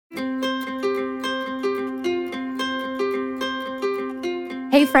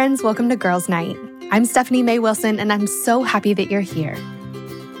Hey friends, welcome to Girls Night. I'm Stephanie Mae Wilson, and I'm so happy that you're here.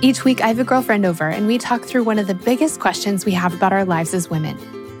 Each week, I have a girlfriend over, and we talk through one of the biggest questions we have about our lives as women.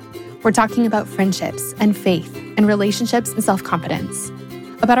 We're talking about friendships and faith and relationships and self-confidence,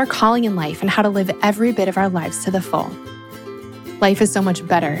 about our calling in life and how to live every bit of our lives to the full. Life is so much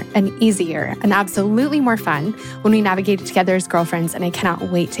better and easier and absolutely more fun when we navigate it together as girlfriends, and I cannot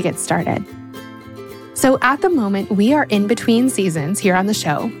wait to get started. So at the moment, we are in between seasons here on the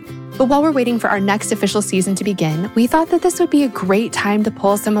show. But while we're waiting for our next official season to begin, we thought that this would be a great time to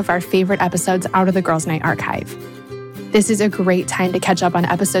pull some of our favorite episodes out of the Girls Night archive. This is a great time to catch up on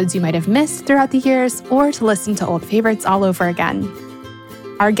episodes you might have missed throughout the years or to listen to old favorites all over again.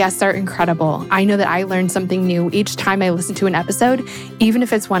 Our guests are incredible. I know that I learn something new each time I listen to an episode, even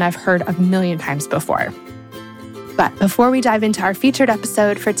if it's one I've heard a million times before. But before we dive into our featured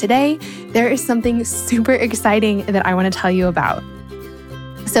episode for today, there is something super exciting that I want to tell you about.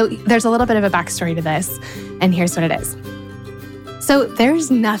 So there's a little bit of a backstory to this, and here's what it is. So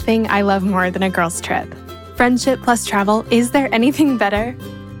there's nothing I love more than a girls' trip. Friendship plus travel, is there anything better?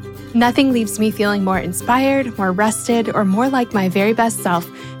 Nothing leaves me feeling more inspired, more rested, or more like my very best self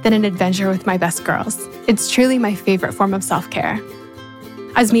than an adventure with my best girls. It's truly my favorite form of self-care.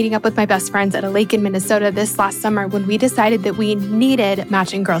 I was meeting up with my best friends at a lake in Minnesota this last summer when we decided that we needed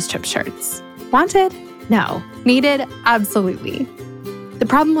matching girls' trip shirts. Wanted? No. Needed? Absolutely. The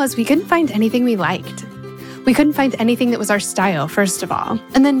problem was we couldn't find anything we liked. We couldn't find anything that was our style, first of all.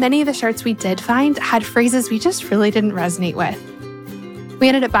 And then many of the shirts we did find had phrases we just really didn't resonate with. We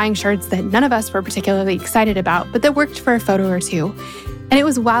ended up buying shirts that none of us were particularly excited about, but that worked for a photo or two. And it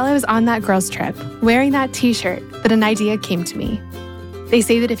was while I was on that girls' trip, wearing that t-shirt, that an idea came to me. They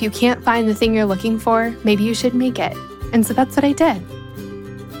say that if you can't find the thing you're looking for, maybe you should make it. And so that's what I did.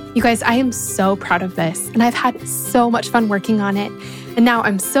 You guys, I am so proud of this, and I've had so much fun working on it. And now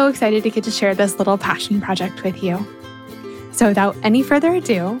I'm so excited to get to share this little passion project with you. So without any further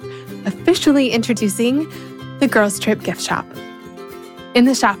ado, officially introducing the Girls Trip Gift Shop. In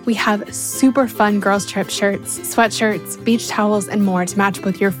the shop, we have super fun girls trip shirts, sweatshirts, beach towels, and more to match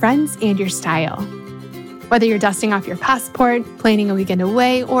both your friends and your style. Whether you're dusting off your passport, planning a weekend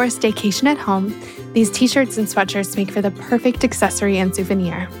away, or a staycation at home, these t-shirts and sweatshirts make for the perfect accessory and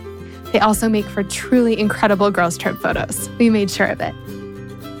souvenir. They also make for truly incredible girls trip photos. We made sure of it.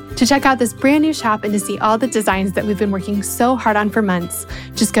 To check out this brand new shop and to see all the designs that we've been working so hard on for months,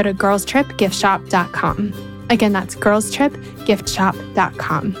 just go to girlstripgiftshop.com. Again, that's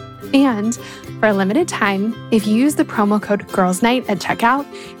girlstripgiftshop.com. And for a limited time, if you use the promo code GIRLSNIGHT at checkout,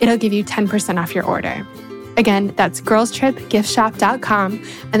 it'll give you 10% off your order. Again, that's girlstripgiftshop.com,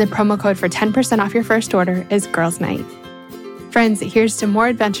 and the promo code for 10% off your first order is Girls Night. Friends, here's to more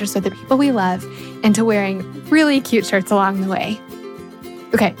adventures with the people we love and to wearing really cute shirts along the way.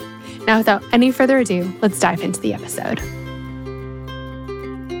 Okay, now without any further ado, let's dive into the episode.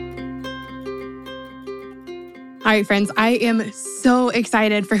 All right, friends, I am so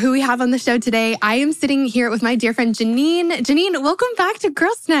excited for who we have on the show today. I am sitting here with my dear friend, Janine. Janine, welcome back to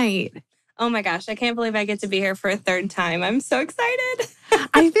Girls Night. Oh my gosh, I can't believe I get to be here for a third time. I'm so excited.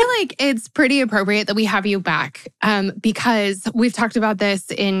 I feel like it's pretty appropriate that we have you back because we've talked about this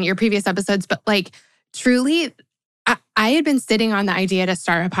in your previous episodes, but like truly, I had been sitting on the idea to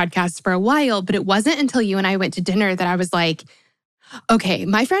start a podcast for a while, but it wasn't until you and I went to dinner that I was like, okay,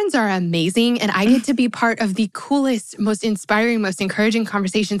 my friends are amazing and I get to be part of the coolest, most inspiring, most encouraging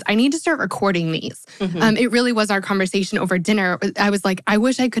conversations. I need to start recording these. It really was our conversation over dinner. I was like, I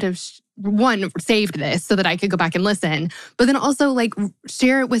wish I could have saved this so that I could go back and listen, but then also like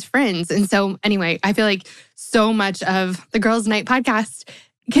share it with friends. And so anyway, I feel like so much of the Girls Night podcast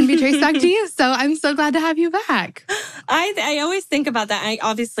can be traced back to you. So I'm so glad to have you back. I always think about that. I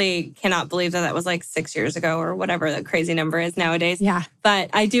obviously cannot believe that was like 6 years ago or whatever that crazy number is nowadays. Yeah.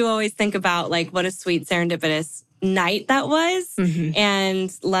 But I do always think about like what a sweet serendipitous night that was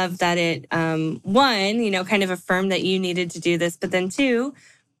and love that it, one, kind of affirmed that you needed to do this, but then two,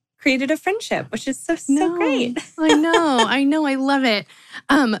 created a friendship, which is so great. I know. I love it.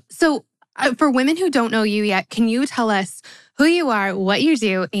 So for women who don't know you yet, can you tell us who you are, what you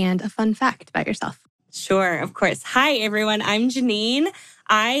do, and a fun fact about yourself? Sure, of course. Hi, everyone. I'm Janine.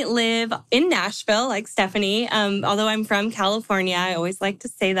 I live in Nashville, like Stephanie. Although I'm from California, I always like to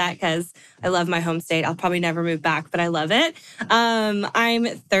say that because I love my home state. I'll probably never move back, but I love it. I'm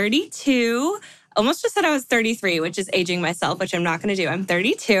 32. Almost just said I was 33, which is aging myself, which I'm not going to do. I'm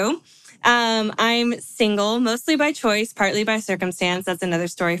 32. I'm single, mostly by choice, partly by circumstance. That's another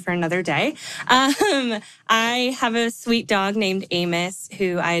story for another day. I have a sweet dog named Amos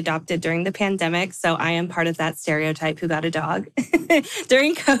who I adopted during the pandemic. So I am part of that stereotype who got a dog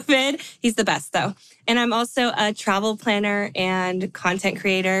during COVID. He's the best though. And I'm also a travel planner and content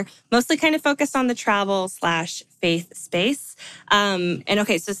creator, mostly kind of focused on the travel/faith space. And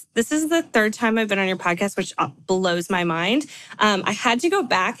okay, so this is the third time I've been on your podcast, which blows my mind. I had to go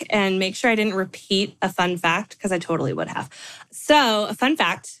back and make sure I didn't repeat a fun fact because I totally would have. So a fun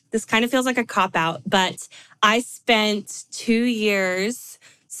fact, this kind of feels like a cop-out, but I spent 2 years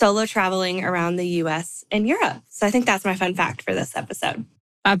solo traveling around the US and Europe. So I think that's my fun fact for this episode.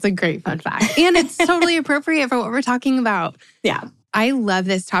 That's a great fun fact. And it's totally appropriate for what we're talking about. Yeah. I love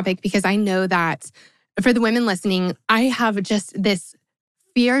this topic because I know that for the women listening, I have just this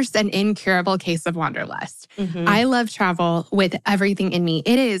fierce and incurable case of wanderlust. Mm-hmm. I love travel with everything in me.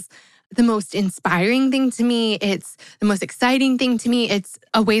 It is the most inspiring thing to me. It's the most exciting thing to me. It's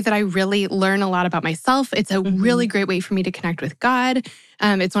a way that I really learn a lot about myself. It's a really great way for me to connect with God.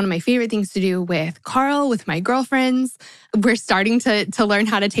 It's one of my favorite things to do with Carl, with my girlfriends. We're starting to learn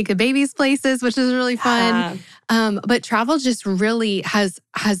how to take the babies places, which is really fun. But travel just really has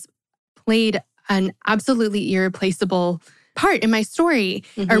played an absolutely irreplaceable part in my story,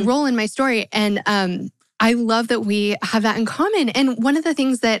 or role in my story. And I love that we have that in common. And one of the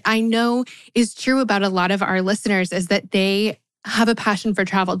things that I know is true about a lot of our listeners is that they have a passion for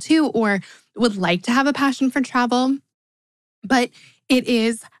travel too, or would like to have a passion for travel. But it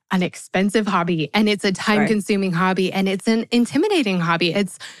is an expensive hobby and it's a time-consuming hobby and it's an intimidating hobby.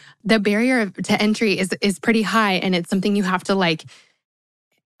 It's the barrier to entry is pretty high and it's something you have to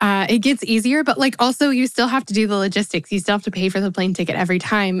it gets easier, but also you still have to do the logistics. You still have to pay for the plane ticket every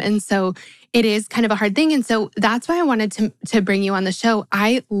time. And so it is kind of a hard thing. And so that's why I wanted to bring you on the show.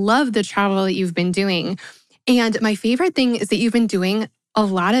 I love the travel that you've been doing. And my favorite thing is that you've been doing a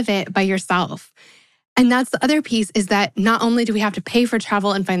lot of it by yourself. And that's the other piece is that not only do we have to pay for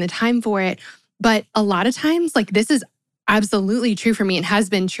travel and find the time for it, but a lot of times, this is absolutely true for me and has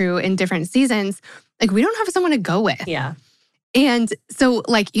been true in different seasons. We don't have someone to go with. Yeah. And so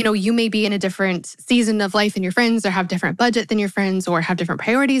you may be in a different season of life than your friends or have different budget than your friends or have different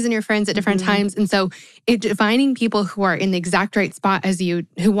priorities than your friends at different times. And so finding people who are in the exact right spot as you,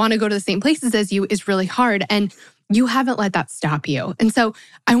 who want to go to the same places as you is really hard. And you haven't let that stop you. And so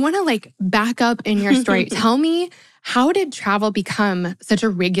I want to back up in your story. Tell me, how did travel become such a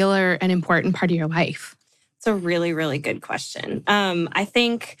regular and important part of your life? It's a really, really good question. I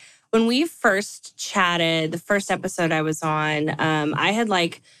think when we first chatted, the first episode I was on, I had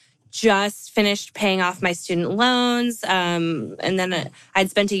just finished paying off my student loans. And then I'd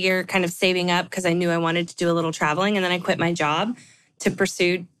spent a year kind of saving up because I knew I wanted to do a little traveling. And then I quit my job to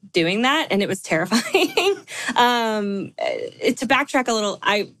pursue doing that. And it was terrifying. To backtrack a little,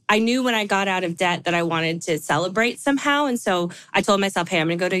 I knew when I got out of debt that I wanted to celebrate somehow. And so I told myself, hey, I'm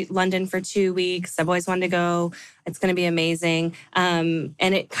going to go to London for 2 weeks. I've always wanted to go. It's going to be amazing. And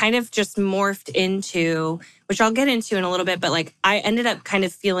it kind of just morphed into, which I'll get into in a little bit, but I ended up kind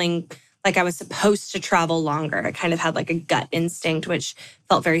of feeling like I was supposed to travel longer. I kind of had a gut instinct, which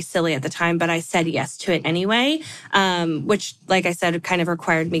felt very silly at the time, but I said yes to it anyway, which, like I said, kind of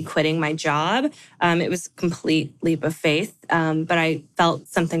required me quitting my job. It was a complete leap of faith, but I felt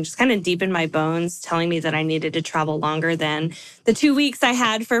something just kind of deep in my bones telling me that I needed to travel longer than the 2 weeks I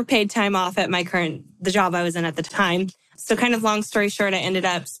had for paid time off at the job I was in at the time. So kind of long story short, I ended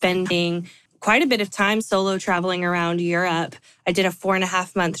up spending quite a bit of time solo traveling around Europe. I did a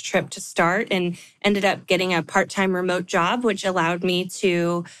 4.5-month trip to start and ended up getting a part-time remote job, which allowed me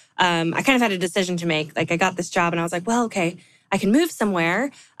to, I kind of had a decision to make. I got this job and I was like, well, okay, I can move somewhere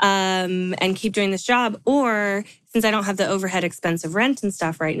and keep doing this job. Or since I don't have the overhead expense of rent and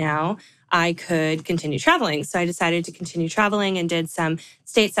stuff right now, I could continue traveling. So I decided to continue traveling and did some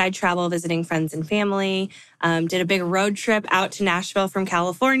stateside travel, visiting friends and family, did a big road trip out to Nashville from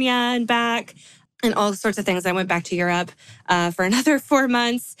California and back, and all sorts of things. I went back to Europe for another 4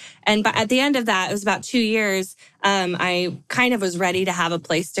 months. And at the end of that, it was about 2 years, I kind of was ready to have a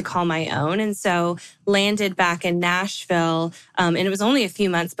place to call my own. And so landed back in Nashville. And it was only a few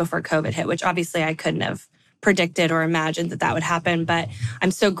months before COVID hit, which obviously I couldn't have predicted or imagined that would happen. But I'm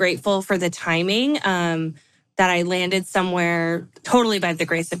so grateful for the timing that I landed somewhere totally by the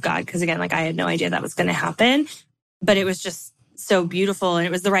grace of God. Because again, I had no idea that was going to happen. But it was just so beautiful and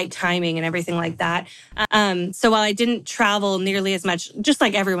it was the right timing and everything like that. So while I didn't travel nearly as much, just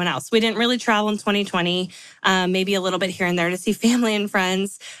like everyone else, we didn't really travel in 2020, maybe a little bit here and there to see family and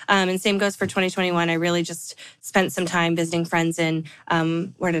friends. And same goes for 2021. I really just spent some time visiting friends in,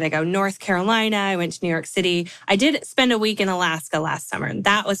 where did I go? North Carolina. I went to New York City. I did spend a week in Alaska last summer, and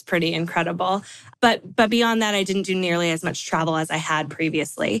that was pretty incredible. But beyond that, I didn't do nearly as much travel as I had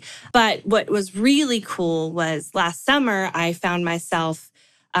previously. But what was really cool was last summer, I found myself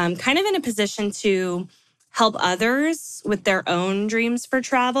kind of in a position to help others with their own dreams for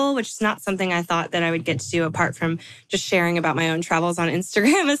travel, which is not something I thought that I would get to do apart from just sharing about my own travels on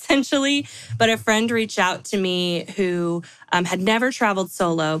Instagram, essentially. But a friend reached out to me who had never traveled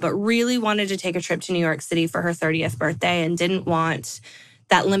solo, but really wanted to take a trip to New York City for her 30th birthday and didn't want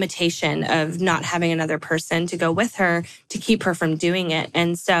that limitation of not having another person to go with her to keep her from doing it.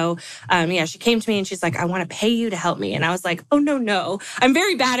 And so, she came to me and she's like, I want to pay you to help me. And I was like, oh, no. I'm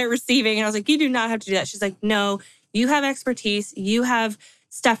very bad at receiving. And I was like, you do not have to do that. She's like, no, you have expertise. You have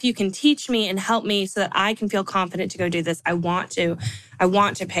stuff you can teach me and help me so that I can feel confident to go do this. I want to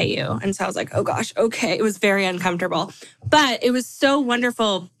pay you. And so I was like, oh gosh, okay. It was very uncomfortable, but it was so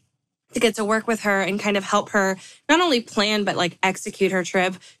wonderful to get to work with her and kind of help her not only plan, but like execute her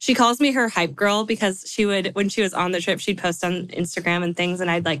trip. She calls me her hype girl because she would, when she was on the trip, she'd post on Instagram and things.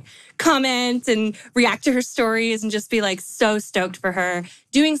 And I'd like comment and react to her stories and just be like so stoked for her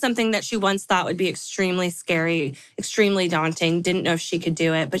doing something that she once thought would be extremely scary, extremely daunting, didn't know if she could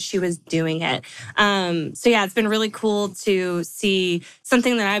do it, but she was doing it. So yeah, it's been really cool to see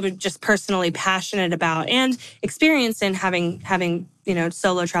something that I was just personally passionate about and experience in having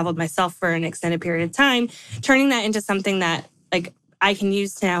solo traveled myself for an extended period of time, turning that into something that like I can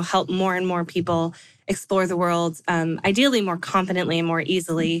use to now help more and more people explore the world, ideally more confidently and more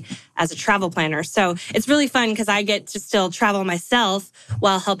easily as a travel planner. So it's really fun because I get to still travel myself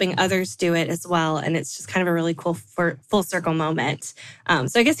while helping others do it as well. And it's just kind of a really cool full circle moment.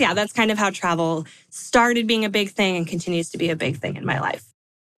 So I guess, that's kind of how travel started being a big thing and continues to be a big thing in my life.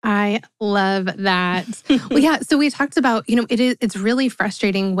 I love that. Well, yeah. So we talked about, it's really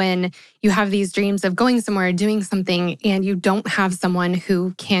frustrating when you have these dreams of going somewhere, doing something, and you don't have someone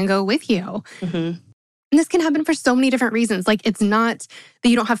who can go with you. Mm-hmm. And this can happen for so many different reasons. Like, it's not that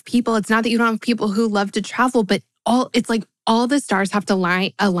you don't have people. It's not that you don't have people who love to travel, but it's like all the stars have to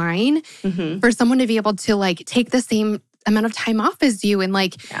align mm-hmm. for someone to be able to like take the same amount of time off as you and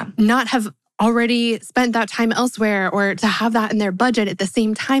not have already spent that time elsewhere or to have that in their budget at the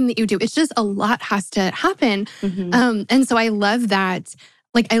same time that you do. It's just a lot has to happen. Mm-hmm. And so I love that.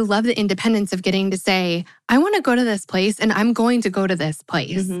 Like, I love the independence of getting to say, I want to go to this place and I'm going to go to this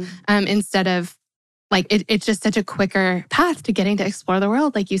place instead of like, it's just such a quicker path to getting to explore the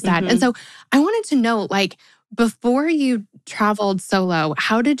world, like you said. Mm-hmm. And so I wanted to know, like, before you traveled solo,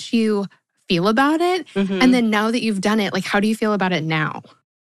 how did you feel about it? Mm-hmm. And then now that you've done it, like, how do you feel about it now?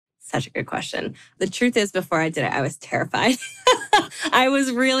 Such a good question. The truth is, before I did it, I was terrified. I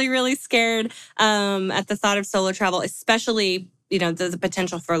was really, really scared at the thought of solo travel, especially, the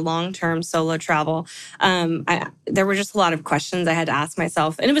potential for long-term solo travel. There were just a lot of questions I had to ask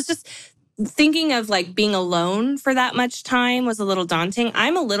myself. And it was just thinking of like being alone for that much time was a little daunting.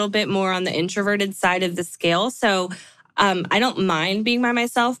 I'm a little bit more on the introverted side of the scale. So I don't mind being by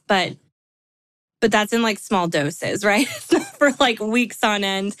myself, but that's in like small doses, right? For like weeks on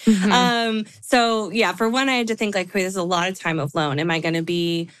end. Mm-hmm. So yeah, for one, I had to think like, okay, there's a lot of time alone. Am I going to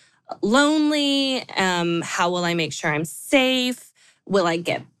be lonely? How will I make sure I'm safe? Will I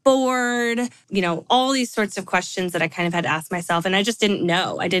get bored? All these sorts of questions that I kind of had to ask myself. And I just didn't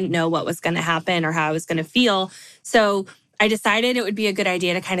know. I didn't know what was going to happen or how I was going to feel. So I decided it would be a good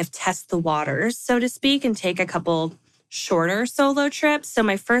idea to kind of test the waters, so to speak, and take a couple shorter solo trips. So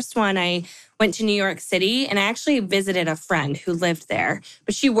my first one, I went to New York City and I actually visited a friend who lived there,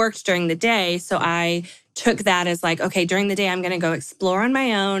 but she worked during the day. So I took that as like, okay, during the day, I'm going to go explore on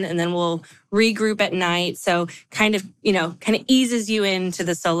my own and then we'll regroup at night. So kind of eases you into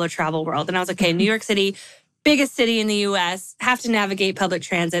the solo travel world. And I was like, okay, New York City, biggest city in the US, have to navigate public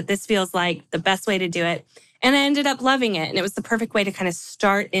transit. This feels like the best way to do it. And I ended up loving it. And it was the perfect way to kind of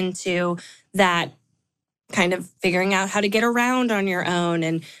start into that kind of figuring out how to get around on your own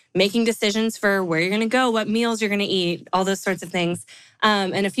and making decisions for where you're going to go, what meals you're going to eat, all those sorts of things.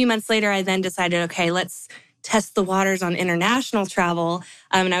 And a few months later, I then decided, okay, let's test the waters on international travel.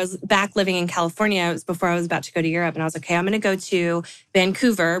 And I was back living in California. It was before I was about to go to Europe. And I was like, okay, I'm going to go to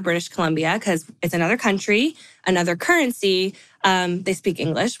Vancouver, British Columbia, because it's another country, another currency. They speak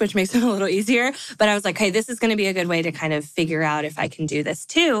English, which makes it a little easier. But I was like, hey, this is going to be a good way to kind of figure out if I can do this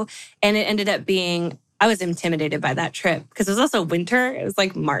too. And it ended up being I was intimidated by that trip because it was also winter. It was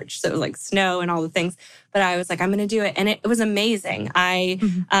like March. So it was like snow and all the things. But I was like, I'm going to do it. And it was amazing. I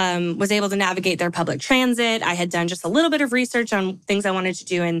was able to navigate their public transit. I had done just a little bit of research on things I wanted to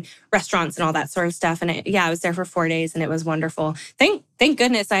do in restaurants and all that sort of stuff. And I was there for 4 days and it was wonderful. Thank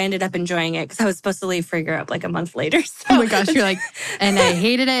goodness I ended up enjoying it because I was supposed to leave for Europe like a month later. So. Oh my gosh, you're like, and I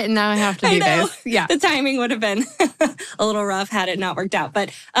hated it and now I have to do this. Yeah. The timing would have been a little rough had it not worked out.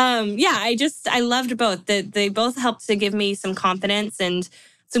 But I loved both. They both helped to give me some confidence and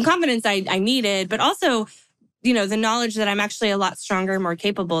some confidence I needed, but also, the knowledge that I'm actually a lot stronger, more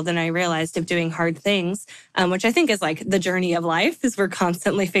capable than I realized of doing hard things, which I think is like the journey of life, is we're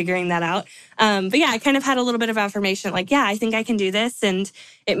constantly figuring that out. I kind of had a little bit of affirmation, like, I think I can do this. And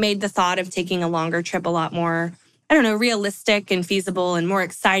it made the thought of taking a longer trip a lot more, realistic and feasible and more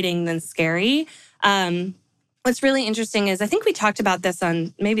exciting than scary. What's really interesting is I think we talked about this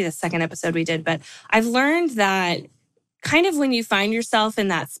on maybe the second episode we did, but I've learned that kind of when you find yourself in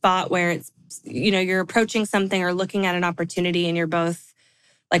that spot where it's, you're approaching something or looking at an opportunity and you're both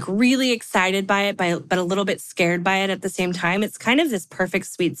like really excited by it, but a little bit scared by it at the same time, it's kind of this perfect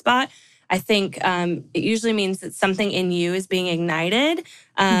sweet spot. I think it usually means that something in you is being ignited,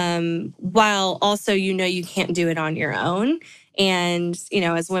 while also, you can't do it on your own. And,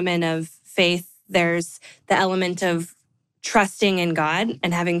 as women of faith, there's the element of trusting in God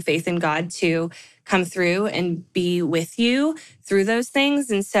and having faith in God to come through and be with you through those things.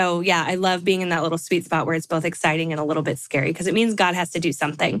 And so, I love being in that little sweet spot where it's both exciting and a little bit scary because it means God has to do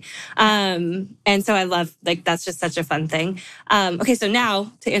something. And so I love, that's just such a fun thing. Okay, so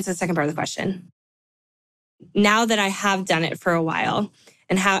now to answer the second part of the question. Now that I have done it for a while,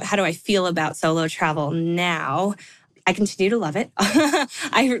 and how do I feel about solo travel now? I continue to love it.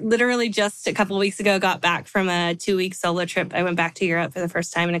 I literally just a couple of weeks ago got back from a 2-week solo trip. I went back to Europe for the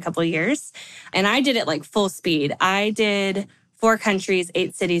first time in a couple of years. And I did it like full speed. I did 4 countries,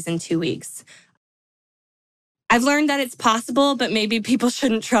 8 cities in 2 weeks. I've learned that it's possible, but maybe people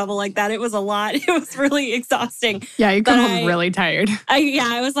shouldn't travel like that. It was a lot. It was really exhausting. Yeah, you come home really tired.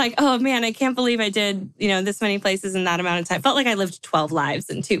 I was like, oh man, I can't believe I did, this many places in that amount of time. Felt like I lived 12 lives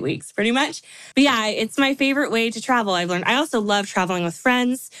in 2 weeks, pretty much. But it's my favorite way to travel. I've learned. I also love traveling with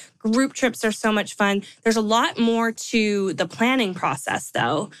friends. Group trips are so much fun. There's a lot more to the planning process,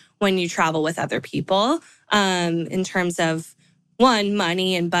 though, when you travel with other people, in terms of, 1,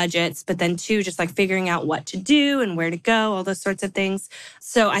 money and budgets, but then 2, just like figuring out what to do and where to go, all those sorts of things.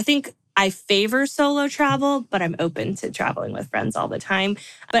 So I think I favor solo travel, but I'm open to traveling with friends all the time.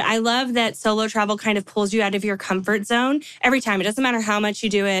 But I love that solo travel kind of pulls you out of your comfort zone every time. It doesn't matter how much you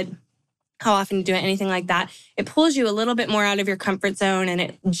do it, how often you do it, anything like that. It pulls you a little bit more out of your comfort zone and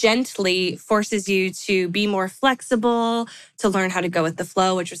it gently forces you to be more flexible, to learn how to go with the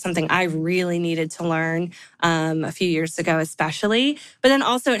flow, which was something I really needed to learn a few years ago, especially. But then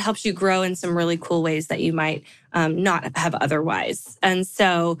also it helps you grow in some really cool ways that you might not have otherwise. And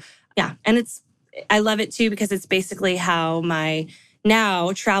so, and I love it too, because it's basically how my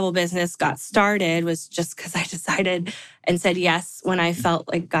now travel business got started, was just because I decided and said yes when I felt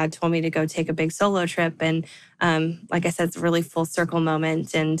like God told me to go take a big solo trip. And like I said, it's a really full circle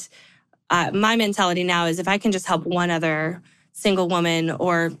moment. And my mentality now is if I can just help one other single woman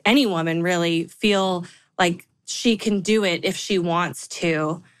or any woman really feel like she can do it if she wants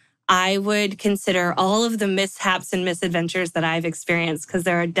to, I would consider all of the mishaps and misadventures that I've experienced, because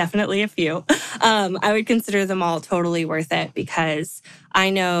there are definitely a few. I would consider them all totally worth it, because I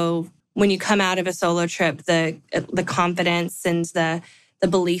know when you come out of a solo trip, the confidence and the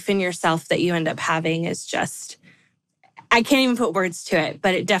belief in yourself that you end up having is just, I can't even put words to it,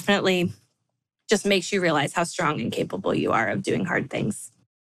 but it definitely just makes you realize how strong and capable you are of doing hard things.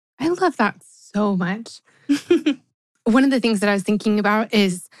 I love that so much. One of the things that I was thinking about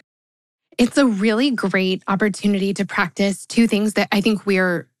is it's a really great opportunity to practice 2 things that I think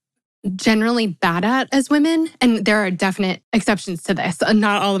we're generally bad at as women. And there are definite exceptions to this.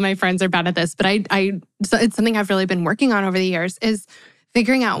 Not all of my friends are bad at this, but it's something I've really been working on over the years, is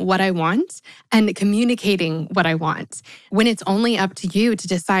figuring out what I want and communicating what I want. When it's only up to you to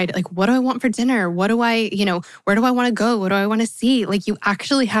decide, like, what do I want for dinner? What do I, where do I want to go? What do I want to see? Like, you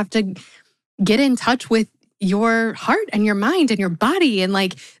actually have to get in touch with your heart and your mind and your body. And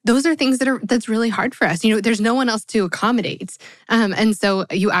like, those are things that's really hard for us. There's no one else to accommodate. And so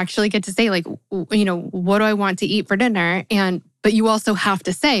you actually get to say, like, what do I want to eat for dinner? But you also have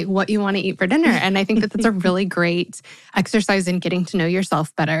to say what you want to eat for dinner. And I think that that's a really great exercise in getting to know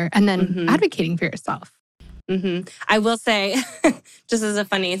yourself better and then advocating for yourself. I will say, just as a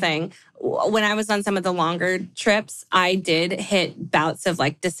funny thing, when I was on some of the longer trips, I did hit bouts of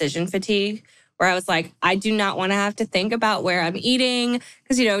like decision fatigue, where I was like, I do not want to have to think about where I'm eating.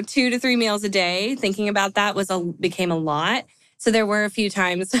 Because, 2 to 3 meals a day, thinking about that became a lot. So there were a few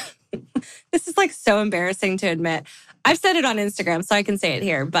times, this is like so embarrassing to admit. I've said it on Instagram, so I can say it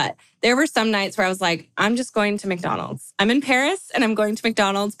here. But there were some nights where I was like, I'm just going to McDonald's. I'm in Paris and I'm going to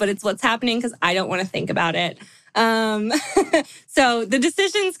McDonald's, but it's what's happening because I don't want to think about it. So the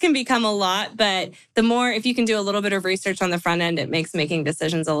decisions can become a lot, but if you can do a little bit of research on the front end, it makes making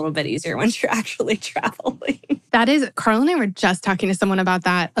decisions a little bit easier once you're actually traveling. Carl and I were just talking to someone about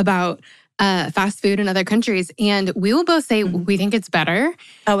that, about fast food in other countries. And we will both say we think it's better.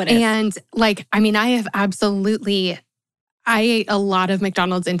 Oh, it is. And I ate a lot of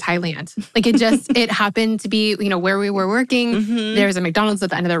McDonald's in Thailand. Like it happened to be, where we were working. There was a McDonald's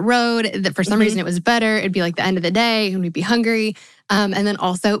at the end of the road. That for some reason it was better. It'd be like the end of the day and we'd be hungry. And then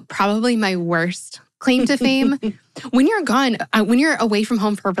also probably my worst claim to fame. When you're gone, when you're away from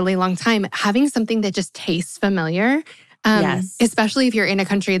home for a really long time, having something that just tastes familiar, yes. especially if you're in a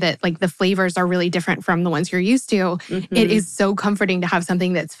country that like the flavors are really different from the ones you're used to, it is so comforting to have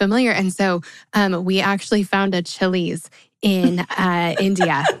something that's familiar. And so we actually found a Chili's in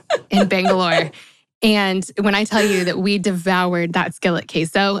India, in Bangalore. And when I tell you that we devoured that skillet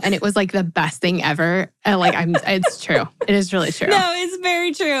queso, and it was like the best thing ever, it's true. It is really true. No, it's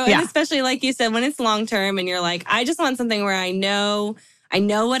very true. Yeah. And especially like you said, when it's long-term and you're like, I just want something where I know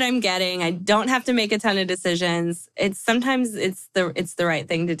what I'm getting. I don't have to make a ton of decisions. Sometimes it's the right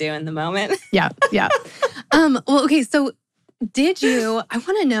thing to do in the moment. Yeah. Well, okay. So I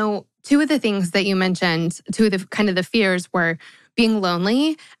want to know, two of the things that you mentioned, two of the kind of the fears were being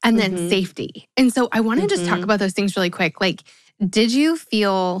lonely and then safety. And so I want to just talk about those things really quick. Like, do you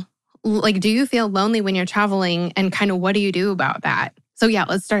feel lonely when you're traveling, and kind of what do you do about that? So yeah,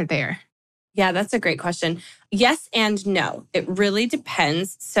 let's start there. Yeah, that's a great question. Yes and no. It really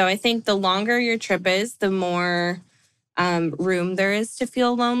depends. So I think the longer your trip is, the more room there is to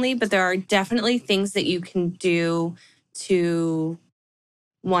feel lonely. But there are definitely things that you can do to,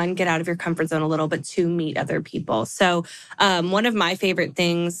 one, get out of your comfort zone a little, but two, meet other people. So one of my favorite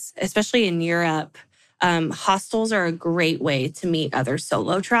things, especially in Europe, hostels are a great way to meet other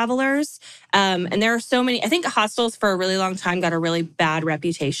solo travelers. And there are so many. I think hostels for a really long time got a really bad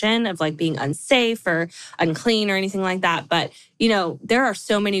reputation of like being unsafe or unclean or anything like that. But, there are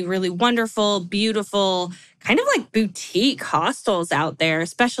so many really wonderful, beautiful, kind of like boutique hostels out there,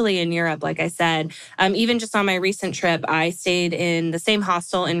 especially in Europe, like I said. Even just on my recent trip, I stayed in the same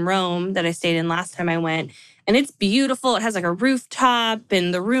hostel in Rome that I stayed in last time I went. And it's beautiful. It has like a rooftop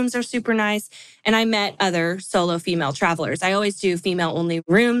and the rooms are super nice. And I met other solo female travelers. I always do female-only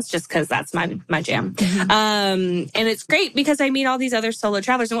rooms just because that's my jam. And it's great because I meet all these other solo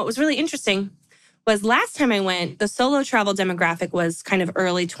travelers. And what was really interesting was last time I went, the solo travel demographic was kind of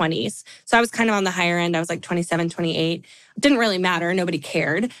early 20s. So I was kind of on the higher end. I was like 27, 28. Didn't really matter. Nobody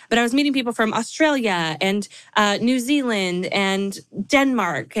cared. But I was meeting people from Australia and New Zealand and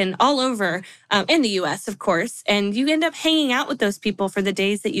Denmark and all over, and the US, of course. And you end up hanging out with those people for the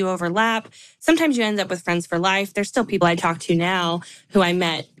days that you overlap. Sometimes you end up with friends for life. There's still people I talk to now who I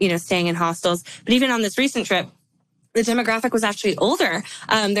met, staying in hostels. But even on this recent trip, the demographic was actually older.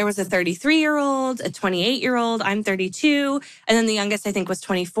 There was a 33-year-old, a 28-year-old, I'm 32, and then the youngest, I think, was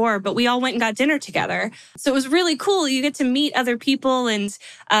 24. But we all went and got dinner together. So it was really cool. You get to meet other people and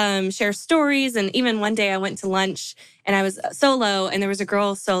share stories. And even one day I went to lunch and I was solo, and there was a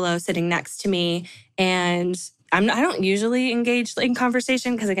girl solo sitting next to me. And I don't usually engage in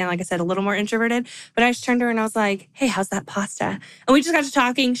conversation because, again, like I said, a little more introverted. But I just turned to her and I was like, hey, how's that pasta? And we just got to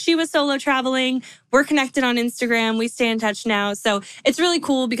talking. She was solo traveling. We're connected on Instagram. We stay in touch now. So it's really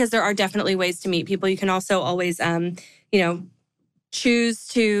cool because there are definitely ways to meet people. You can also always, choose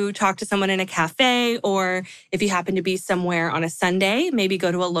to talk to someone in a cafe, or if you happen to be somewhere on a Sunday, maybe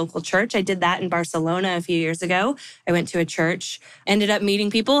go to a local church. I did that in Barcelona a few years ago. I went to a church, ended up meeting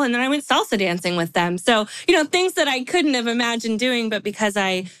people, and then I went salsa dancing with them. So, things that I couldn't have imagined doing, but because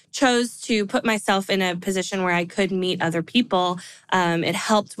I chose to put myself in a position where I could meet other people, it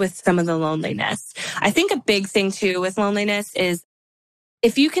helped with some of the loneliness. I think a big thing too with loneliness is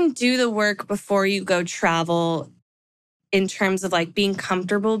if you can do the work before you go travel, in terms of like being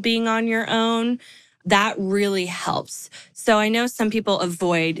comfortable being on your own, that really helps. So I know some people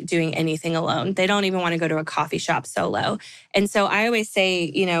avoid doing anything alone. They don't even want to go to a coffee shop solo. And so I always say,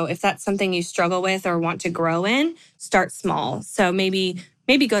 if that's something you struggle with or want to grow in, start small. So maybe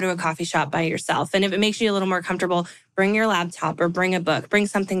go to a coffee shop by yourself. And if it makes you a little more comfortable, bring your laptop or bring a book, bring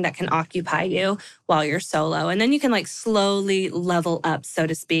something that can occupy you while you're solo. And then you can like slowly level up, so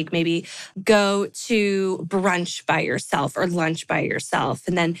to speak. Maybe go to brunch by yourself or lunch by yourself,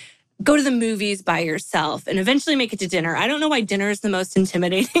 and then go to the movies by yourself and eventually make it to dinner. I don't know why dinner is the most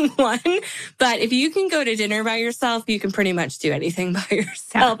intimidating one, but if you can go to dinner by yourself, you can pretty much do anything by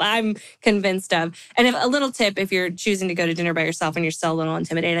yourself. Yeah. I'm convinced of. And a little tip, if you're choosing to go to dinner by yourself and you're still a little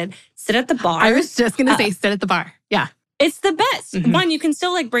intimidated, sit at the bar. I was just going to say, sit at the bar. Yeah. It's the best. Mm-hmm. One, you can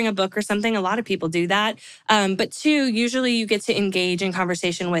still like bring a book or something. A lot of people do that. But two, usually you get to engage in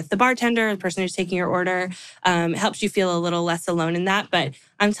conversation with the bartender, the person who's taking your order. It helps you feel a little less alone in that. But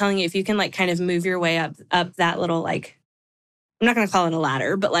I'm telling you, if you can like kind of move your way up that little like, I'm not going to call it a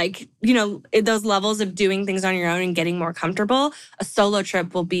ladder, but like, you know, those levels of doing things on your own and getting more comfortable, a solo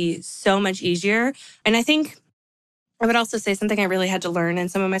trip will be so much easier. And I think I would also say something I really had to learn in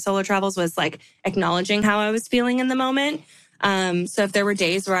some of my solo travels was like acknowledging how I was feeling in the moment. So if there were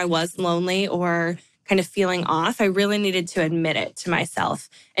days where I was lonely or kind of feeling off, I really needed to admit it to myself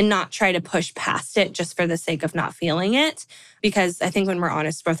and not try to push past it just for the sake of not feeling it. Because I think when we're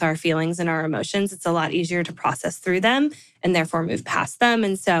honest with our feelings and our emotions, it's a lot easier to process through them and therefore move past them.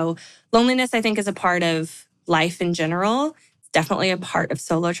 And so loneliness, I think, is a part of life in general. It's definitely a part of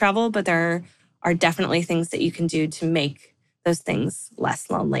solo travel, but there are definitely things that you can do to make those things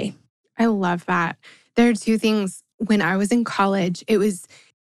less lonely. I love that. There are two things. When I was in college, it was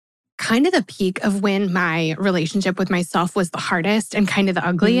kind of the peak of when my relationship with myself was the hardest and kind of the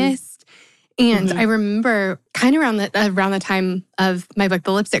ugliest. Mm-hmm. And I remember kind of around the time of my book,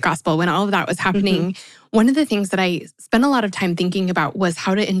 The Lipstick Gospel, when all of that was happening, one of the things that I spent a lot of time thinking about was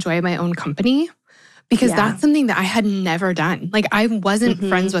how to enjoy my own company. Because that's something that I had never done. Like, I wasn't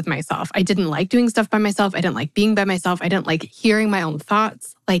friends with myself. I didn't like doing stuff by myself. I didn't like being by myself. I didn't like hearing my own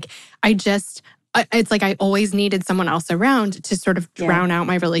thoughts. Like, it's like I always needed someone else around to sort of drown out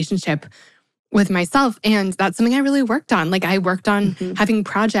my relationship with myself. And that's something I really worked on. Like, I worked on having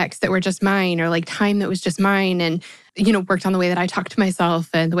projects that were just mine or like time that was just mine and, you know, worked on the way that I talk to myself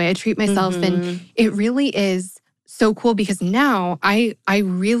and the way I treat myself. And it really is so cool because now I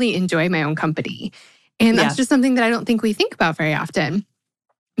really enjoy my own company. And that's just something that I don't think we think about very often.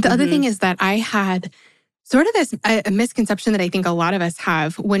 The other thing is that I had sort of a misconception that I think a lot of us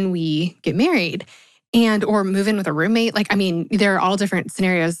have when we get married and or move in with a roommate. Like, I mean, there are all different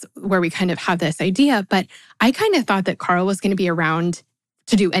scenarios where we kind of have this idea, but I kind of thought that Carl was going to be around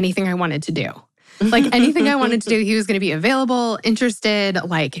to do anything I wanted to do. Like anything I wanted to do, he was going to be available, interested,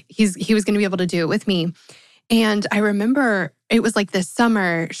 like he was going to be able to do it with me. And I remember it was like this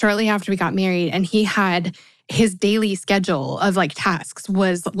summer, shortly after we got married, and he had his daily schedule of like tasks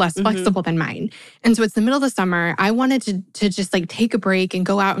was less flexible than mine. And so it's the middle of the summer. I wanted to just like take a break and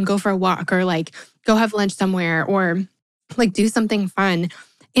go out and go for a walk or like go have lunch somewhere or like do something fun.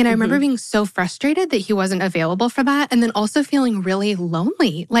 And I remember being so frustrated that he wasn't available for that. And then also feeling really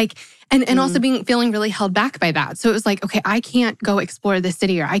lonely, like, and also feeling really held back by that. So it was like, okay, I can't go explore the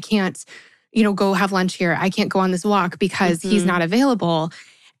city or I can't, you know, go have lunch here. I can't go on this walk because he's not available.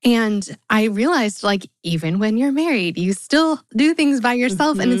 And I realized, like, even when you're married, you still do things by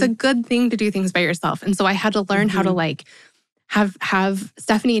yourself. And it's a good thing to do things by yourself. And so I had to learn how to like have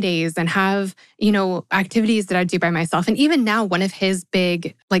Stephanie days and have, you know, activities that I do by myself. And even now, one of his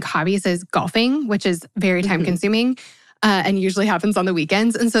big like hobbies is golfing, which is very time consuming. And usually happens on the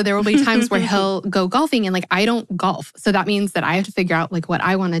weekends. And so there will be times where he'll go golfing and like, I don't golf. So that means that I have to figure out like what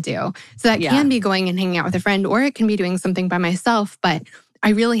I want to do. So that can be going and hanging out with a friend, or it can be doing something by myself. But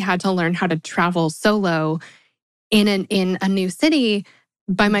I really had to learn how to travel solo in a new city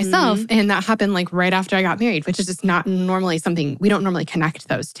by myself. And that happened like right after I got married, which is just not normally something, we don't normally connect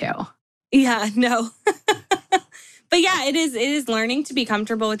those two. Yeah, no. But yeah, it is learning to be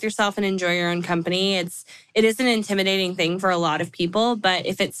comfortable with yourself and enjoy your own company. It is an intimidating thing for a lot of people, but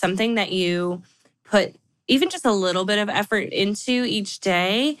if it's something that you put even just a little bit of effort into each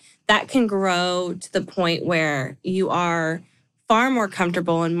day, that can grow to the point where you are far more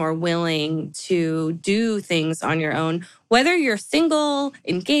comfortable and more willing to do things on your own, whether you're single,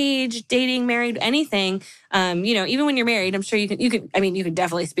 engaged, dating, married, anything. You know, even when you're married, I'm sure you could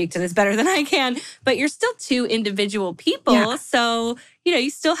definitely speak to this better than I can, but you're still two individual people. Yeah. So, you know, you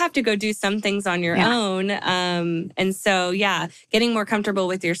still have to go do some things on your own. And so, yeah, getting more comfortable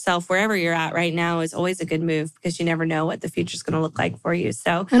with yourself wherever you're at right now is always a good move because you never know what the future's going to look like for you.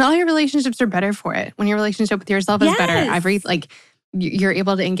 So, and all your relationships are better for it. When your relationship with yourself is better, you're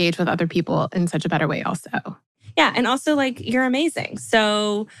able to engage with other people in such a better way also. Yeah. And also, like, you're amazing.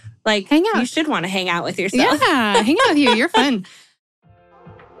 So, like, hang out. You should want to hang out with yourself. Yeah, hang out with you. You're fun.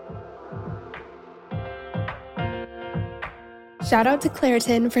 Shout out to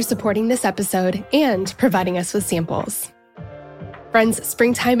Claritin for supporting this episode and providing us with samples. Friends,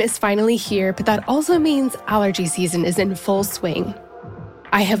 springtime is finally here, but that also means allergy season is in full swing.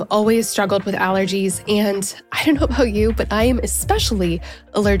 I have always struggled with allergies, and I don't know about you, but I am especially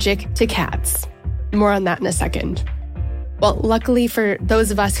allergic to cats. More on that in a second. Well, luckily for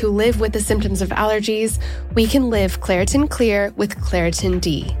those of us who live with the symptoms of allergies, we can live Claritin Clear with Claritin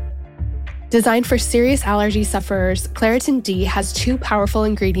D. Designed for serious allergy sufferers, Claritin D has 2 powerful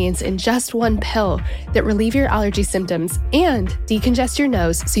ingredients in just one pill that relieve your allergy symptoms and decongest your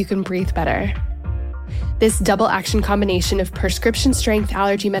nose so you can breathe better. This double-action combination of prescription-strength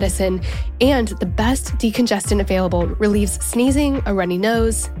allergy medicine and the best decongestant available relieves sneezing, a runny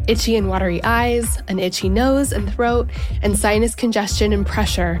nose, itchy and watery eyes, an itchy nose and throat, and sinus congestion and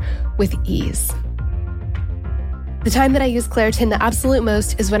pressure with ease. The time that I use Claritin the absolute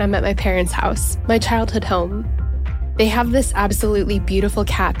most is when I'm at my parents' house, my childhood home. They have this absolutely beautiful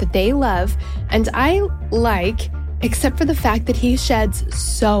cat that they love, and I like, except for the fact that he sheds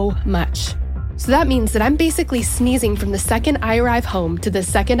so much. So that means that I'm basically sneezing from the second I arrive home to the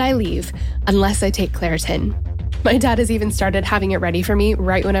second I leave, unless I take Claritin. My dad has even started having it ready for me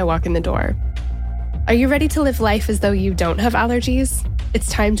right when I walk in the door. Are you ready to live life as though you don't have allergies?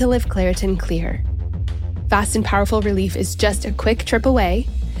 It's time to live Claritin Clear. Fast and powerful relief is just a quick trip away.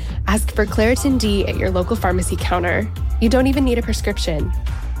 Ask for Claritin D at your local pharmacy counter. You don't even need a prescription.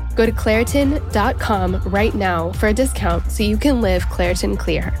 Go to Claritin.com right now for a discount so you can live Claritin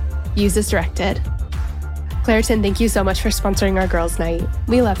Clear. Use as directed. Claritin, thank you so much for sponsoring our girls' night.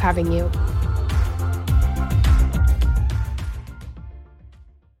 We love having you.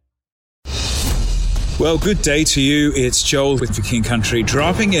 Well, good day to you. It's Joel with The King Country,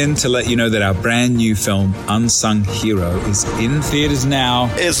 dropping in to let you know that our brand new film, Unsung Hero, is in theaters now.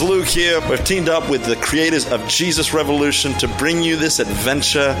 It's Luke here. We've teamed up with the creators of Jesus Revolution to bring you this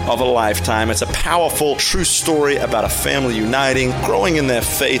adventure of a lifetime. It's a powerful, true story about a family uniting, growing in their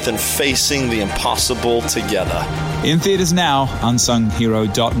faith, and facing the impossible together. In theaters now,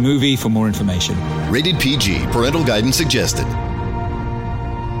 unsunghero.movie for more information. Rated PG. Parental guidance suggested.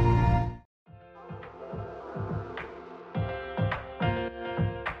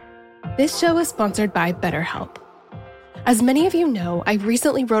 This show is sponsored by BetterHelp. As many of you know, I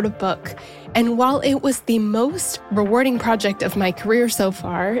recently wrote a book, and while it was the most rewarding project of my career so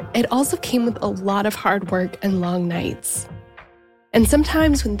far, it also came with a lot of hard work and long nights. And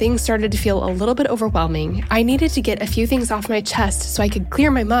sometimes when things started to feel a little bit overwhelming, I needed to get a few things off my chest so I could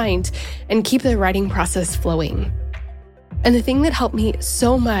clear my mind and keep the writing process flowing. And the thing that helped me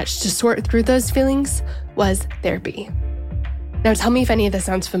so much to sort through those feelings was therapy. Now tell me if any of this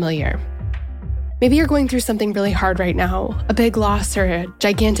sounds familiar. Maybe you're going through something really hard right now, a big loss or a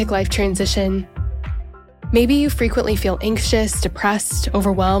gigantic life transition. Maybe you frequently feel anxious, depressed,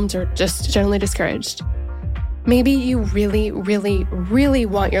 overwhelmed, or just generally discouraged. Maybe you really, really, really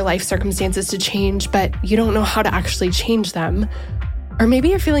want your life circumstances to change, but you don't know how to actually change them. Or maybe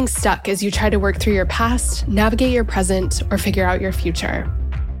you're feeling stuck as you try to work through your past, navigate your present, or figure out your future.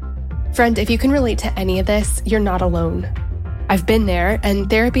 Friend, if you can relate to any of this, you're not alone. I've been there, and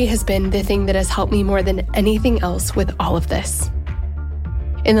therapy has been the thing that has helped me more than anything else with all of this.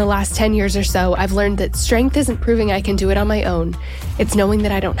 In the last 10 years or so, I've learned that strength isn't proving I can do it on my own. It's knowing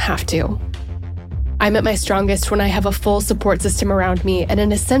that I don't have to. I'm at my strongest when I have a full support system around me, and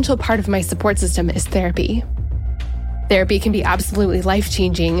an essential part of my support system is therapy. Therapy can be absolutely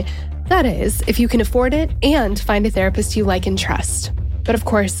life-changing. That is, if you can afford it and find a therapist you like and trust. But of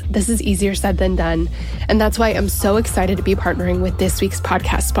course, this is easier said than done, and that's why I'm so excited to be partnering with this week's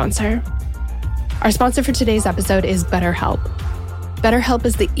podcast sponsor. Our sponsor for today's episode is BetterHelp. BetterHelp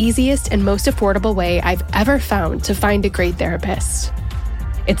is the easiest and most affordable way I've ever found to find a great therapist.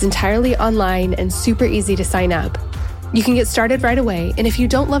 It's entirely online and super easy to sign up. You can get started right away, and if you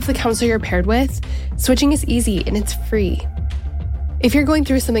don't love the counselor you're paired with, switching is easy and it's free. If you're going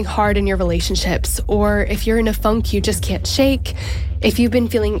through something hard in your relationships, or if you're in a funk you just can't shake, if you've been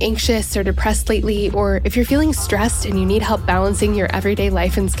feeling anxious or depressed lately, or if you're feeling stressed and you need help balancing your everyday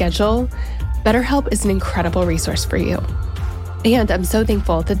life and schedule, BetterHelp is an incredible resource for you. And I'm so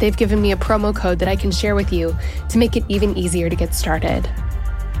thankful that they've given me a promo code that I can share with you to make it even easier to get started.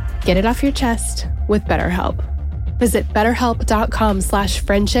 Get it off your chest with BetterHelp. Visit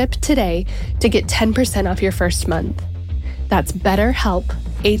betterhelp.com/friendship today to get 10% off your first month. That's BetterHelp,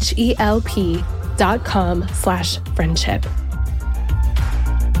 HELP.com/friendship.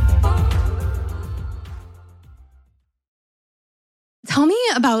 Tell me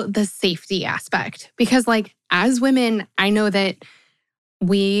about the safety aspect, because as women, I know that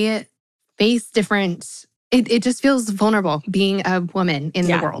we face different, it just feels vulnerable being a woman in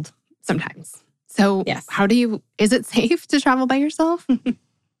the world sometimes. So yes. Is it safe to travel by yourself?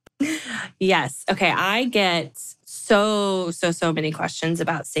 Yes. Okay. I get so many questions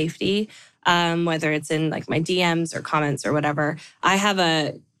about safety, whether it's in like my DMs or comments or whatever. I have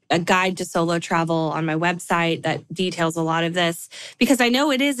a guide to solo travel on my website that details a lot of this, because I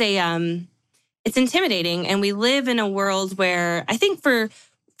know it is it's intimidating, and we live in a world where I think for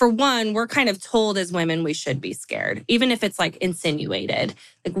one, we're kind of told as women we should be scared, even if it's like insinuated.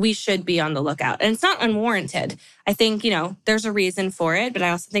 Like we should be on the lookout. And it's not unwarranted. I think, there's a reason for it, but I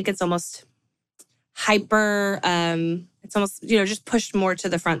also think it's almost hyper, it's almost, just pushed more to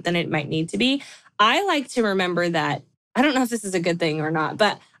the front than it might need to be. I like to remember that, I don't know if this is a good thing or not,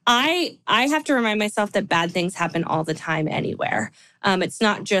 but I have to remind myself that bad things happen all the time anywhere. It's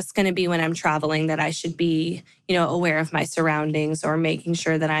not just going to be when I'm traveling that I should be, aware of my surroundings or making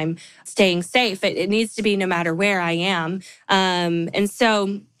sure that I'm staying safe. It needs to be no matter where I am. And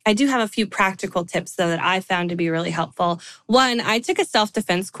so I do have a few practical tips, though, that I found to be really helpful. One, I took a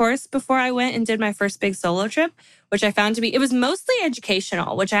self-defense course before I went and did my first big solo trip, which I found to be, it was mostly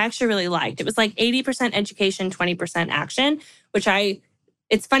educational, which I actually really liked. It was like 80% education, 20% action, which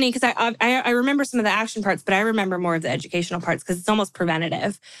it's funny because I remember some of the action parts, but I remember more of the educational parts because it's almost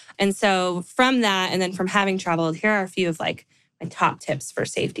preventative. And so from that, and then from having traveled, here are a few of like my top tips for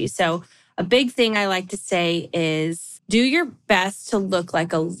safety. So a big thing I like to say is do your best to look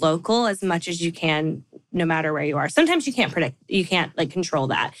like a local as much as you can, no matter where you are. Sometimes you can't like control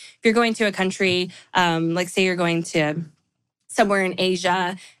that. If you're going to a country, like say you're going to somewhere in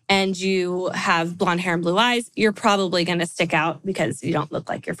Asia and you have blonde hair and blue eyes, you're probably going to stick out because you don't look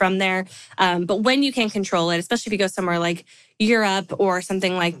like you're from there. But when you can control it, especially if you go somewhere like Europe or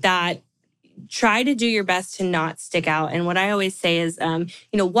something like that, try to do your best to not stick out. And what I always say is,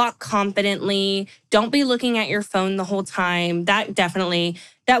 walk confidently. Don't be looking at your phone the whole time. That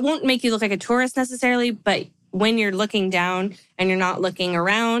won't make you look like a tourist necessarily, but when you're looking down and you're not looking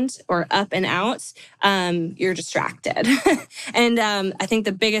around or up and out, you're distracted. And I think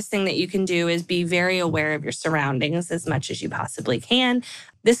the biggest thing that you can do is be very aware of your surroundings as much as you possibly can.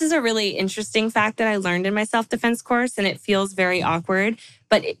 This is a really interesting fact that I learned in my self-defense course, and it feels very awkward,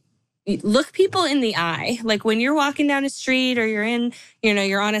 but look people in the eye. Like when you're walking down a street or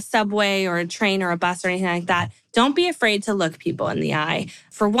you're on a subway or a train or a bus or anything like that, don't be afraid to look people in the eye.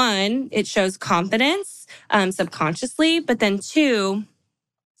 For one, it shows confidence subconsciously, but then two,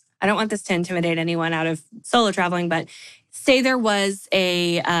 I don't want this to intimidate anyone out of solo traveling, but say there was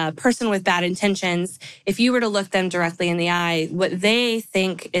a person with bad intentions. If you were to look them directly in the eye, what they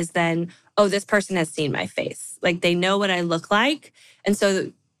think is then, oh, this person has seen my face. Like they know what I look like. And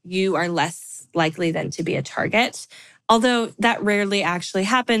so you are less likely than to be a target. Although that rarely actually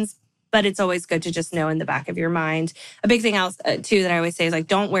happens, but it's always good to just know in the back of your mind. A big thing else, too, that I always say is like,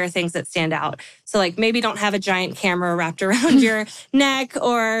 don't wear things that stand out. So like maybe don't have a giant camera wrapped around your neck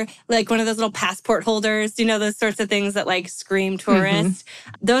or like one of those little passport holders, those sorts of things that like scream tourist.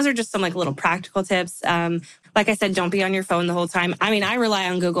 Those are just some like little practical tips. Like I said, don't be on your phone the whole time. I mean, I rely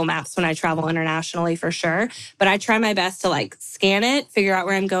on Google Maps when I travel internationally for sure, but I try my best to like scan it, figure out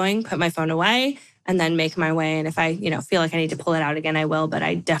where I'm going, put my phone away, and then make my way. And if I, feel like I need to pull it out again, I will, but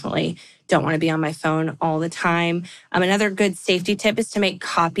I definitely don't want to be on my phone all the time. Another good safety tip is to make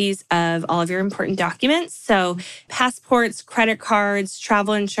copies of all of your important documents. So passports, credit cards,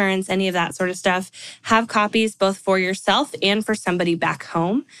 travel insurance, any of that sort of stuff. Have copies both for yourself and for somebody back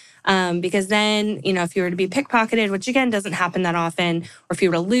home. Because then, if you were to be pickpocketed, which again doesn't happen that often, or if you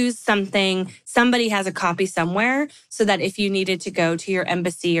were to lose something, somebody has a copy somewhere so that if you needed to go to your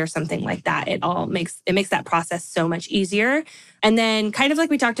embassy or something like that, it makes that process so much easier. And then kind of like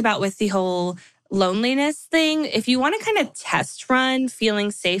we talked about with the whole loneliness thing, if you want to kind of test run feeling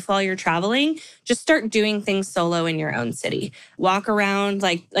safe while you're traveling, just start doing things solo in your own city. Walk around,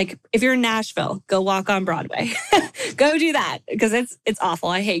 like if you're in Nashville, go walk on Broadway. Go do that because it's awful.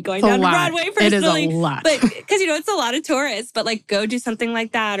 I hate going down to Broadway personally. It is a lot. But because it's a lot of tourists, but like go do something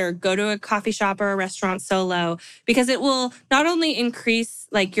like that or go to a coffee shop or a restaurant solo, because it will not only increase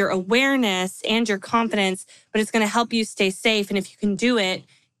like your awareness and your confidence, but it's going to help you stay safe. And if you can do it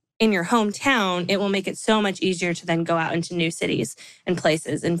in your hometown, it will make it so much easier to then go out into new cities and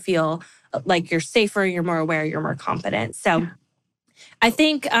places and feel like you're safer, you're more aware, you're more confident. So I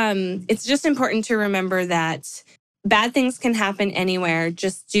think it's just important to remember that bad things can happen anywhere.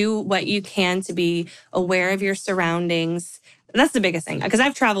 Just do what you can to be aware of your surroundings. That's the biggest thing, because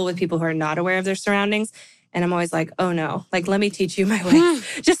I've traveled with people who are not aware of their surroundings. And I'm always like, oh no, like, let me teach you my way.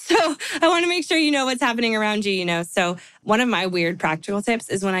 Just so I want to make sure you know what's happening around you, So one of my weird practical tips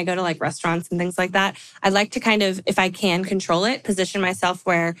is when I go to like restaurants and things like that, I like to kind of, if I can control it, position myself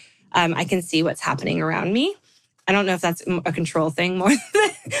where I can see what's happening around me. I don't know if that's a control thing more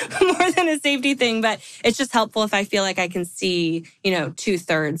than a safety thing, but it's just helpful if I feel like I can see,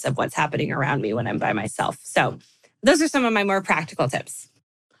 2/3 of what's happening around me when I'm by myself. So those are some of my more practical tips.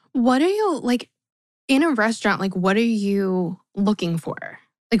 What are you, like, in a restaurant, like, what are you looking for?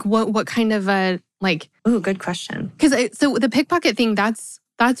 Like, what kind of Ooh, good question. Because so the pickpocket thing, that's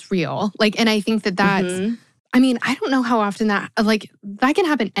real. Like, and I think that's, Mhm. I mean, I don't know how often that can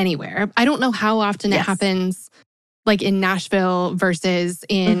happen anywhere. I don't know how often it Yes. happens, like in Nashville versus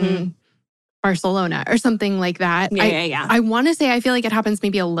in Barcelona or something like that. Yeah. I want to say I feel like it happens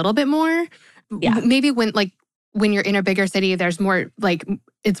maybe a little bit more. Yeah. Maybe when you're in a bigger city, there's more, like,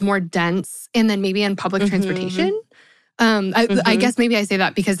 it's more dense, and then maybe in public transportation. I guess maybe I say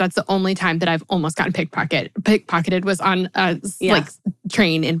that because that's the only time that I've almost gotten pickpocketed was on a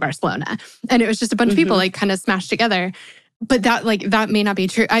train in Barcelona, and it was just a bunch of people like kind of smashed together. But that may not be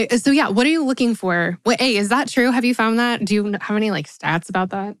true. What are you looking for? Is that true? Have you found that? Do you have any like stats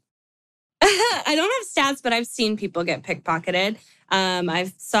about that? I don't have stats, but I've seen people get pickpocketed.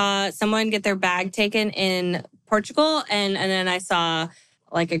 I saw someone get their bag taken in Portugal, and then I saw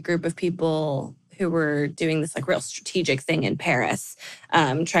like a group of people who were doing this like real strategic thing in Paris,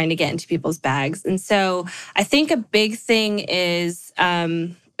 trying to get into people's bags. And so I think a big thing is,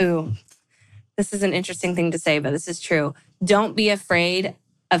 this is an interesting thing to say, but this is true. Don't be afraid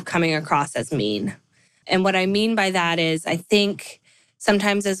of coming across as mean. And what I mean by that is I think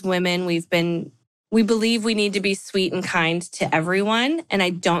sometimes as women, we believe we need to be sweet and kind to everyone. And I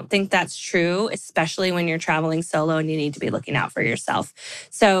don't think that's true, especially when you're traveling solo and you need to be looking out for yourself.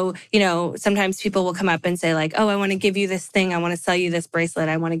 So, sometimes people will come up and say like, oh, I want to give you this thing. I want to sell you this bracelet.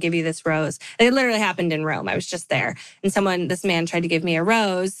 I want to give you this rose. And it literally happened in Rome. I was just there. And this man tried to give me a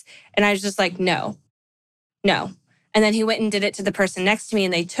rose. And I was just like, no. And then he went and did it to the person next to me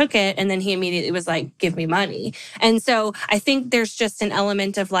and they took it. And then he immediately was like, give me money. And so I think there's just an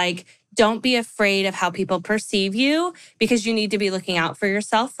element of like, don't be afraid of how people perceive you, because you need to be looking out for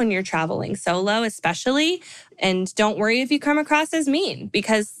yourself when you're traveling solo, especially. And don't worry if you come across as mean,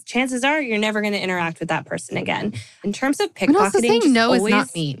 because chances are you're never going to interact with that person again. In terms of pickpocketing, and also saying no is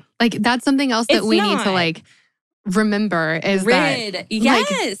not mean. Like, that's something else that we need to like remember is that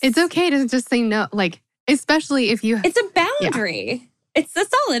yes, like, it's okay to just say no. Like, especially if you, it's a boundary. Yeah.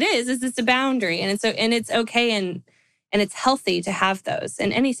 That's all it is it's a boundary, and it's okay and it's healthy to have those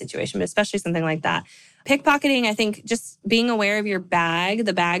in any situation, but especially something like that. Pickpocketing, I think just being aware of your bag,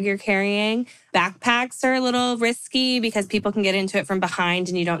 the bag you're carrying. Backpacks are a little risky because people can get into it from behind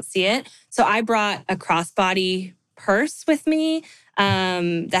and you don't see it. So I brought a crossbody purse with me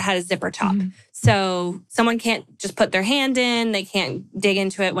that had a zipper top. So someone can't just put their hand in. They can't dig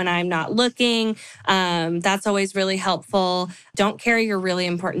into it when I'm not looking. That's always really helpful. Don't carry your really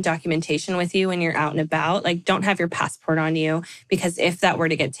important documentation with you when you're out and about. Like, don't have your passport on you, because if that were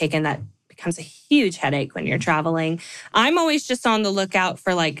to get taken, that becomes a huge headache when you're traveling. I'm always just on the lookout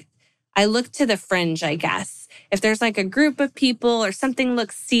for I look to the fringe, I guess. If there's like a group of people or something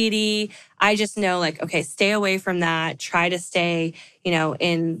looks seedy, I just know like, okay, stay away from that. Try to stay,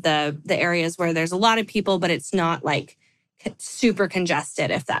 in the areas where there's a lot of people, but it's not like super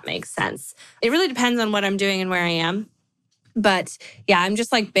congested, if that makes sense. It really depends on what I'm doing and where I am. But yeah, I'm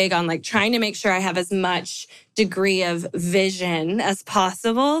just like big on like trying to make sure I have as much degree of vision as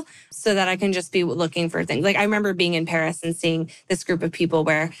possible so that I can just be looking for things. Like I remember being in Paris and seeing this group of people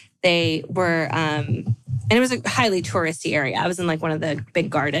where they were, and it was a highly touristy area. I was in like one of the big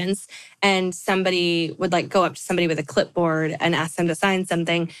gardens, and somebody would like go up to somebody with a clipboard and ask them to sign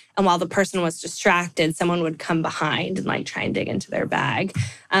something. And while the person was distracted, someone would come behind and like try and dig into their bag.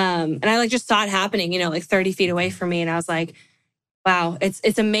 And I like just saw it happening, like 30 feet away from me. And I was like, wow,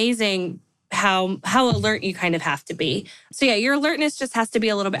 it's amazing how alert you kind of have to be. So yeah, your alertness just has to be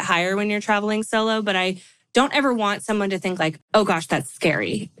a little bit higher when you're traveling solo. But I don't ever want someone to think like, oh gosh, that's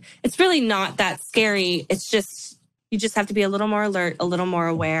scary. It's really not that scary. It's just, you just have to be a little more alert, a little more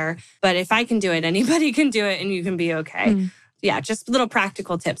aware. But if I can do it, anybody can do it, and you can be okay. Yeah, just little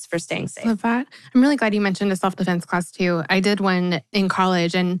practical tips for staying safe. Love that. I'm really glad you mentioned a self-defense class too. I did one in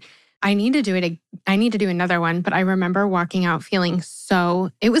college, and I need to do it. I need to do another one, but I remember walking out feeling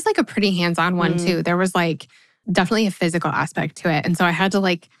it was like a pretty hands-on one too. There was like definitely a physical aspect to it. And so I had to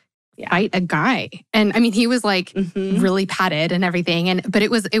like fight a guy. And I mean, he was like really padded and everything. But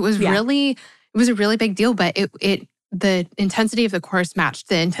it was really, it was a really big deal. But the intensity of the course matched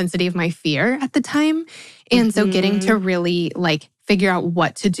the intensity of my fear at the time. And so getting to really like figure out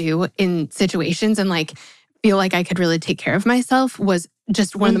what to do in situations and like feel like I could really take care of myself was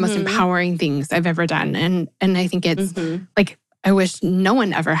just one of the most empowering things I've ever done. And I think it's like, I wish no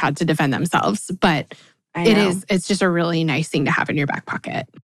one ever had to defend themselves, but It is. It's just a really nice thing to have in your back pocket.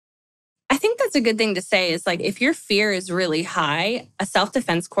 I think that's a good thing to say is like, if your fear is really high, a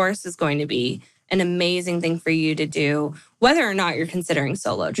self-defense course is going to be an amazing thing for you to do, whether or not you're considering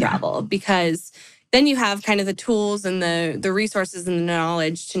solo travel, because then you have kind of the tools and the resources and the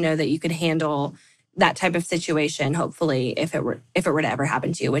knowledge to know that you could handle that type of situation, hopefully, if it were to ever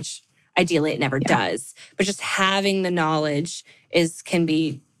happen to you, which ideally it never does. But just having the knowledge can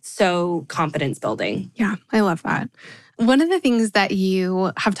be so confidence building. Yeah, I love that. One of the things that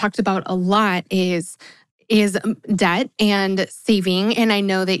you have talked about a lot is debt and saving. And I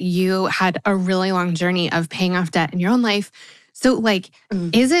know that you had a really long journey of paying off debt in your own life. So like,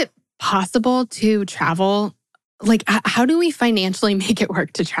 is it possible to travel? Like, how do we financially make it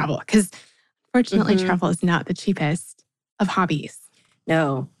work to travel? Because fortunately, travel is not the cheapest of hobbies.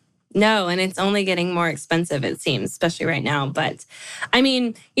 No, and it's only getting more expensive, it seems, especially right now. But I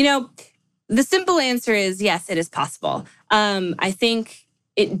mean, the simple answer is yes, it is possible. I think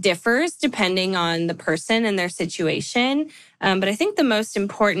it differs depending on the person and their situation. But I think the most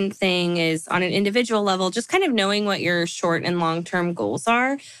important thing is on an individual level, just kind of knowing what your short and long-term goals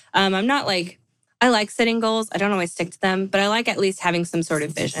are. I'm not like, I like setting goals. I don't always stick to them, but I like at least having some sort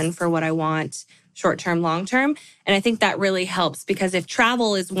of vision for what I want short-term, long-term. And I think that really helps because if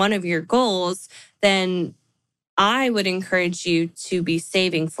travel is one of your goals, then I would encourage you to be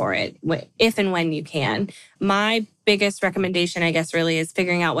saving for it if and when you can. My biggest recommendation, I guess, really is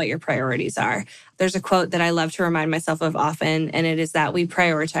figuring out what your priorities are. There's a quote that I love to remind myself of often, and it is that we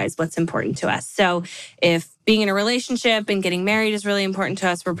prioritize what's important to us. So if being in a relationship and getting married is really important to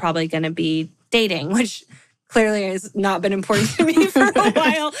us, we're probably going to be dating, which clearly has not been important to me for a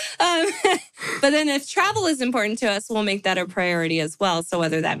while. But then if travel is important to us, we'll make that a priority as well. So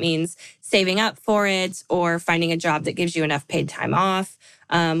whether that means saving up for it or finding a job that gives you enough paid time off,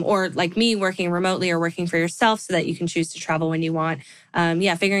 or like me, working remotely or working for yourself so that you can choose to travel when you want.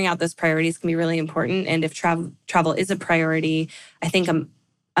 Figuring out those priorities can be really important. And if travel is a priority, I think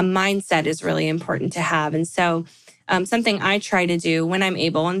a mindset is really important to have. And so something I try to do when I'm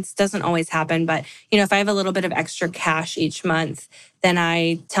able, and this doesn't always happen, but, if I have a little bit of extra cash each month, then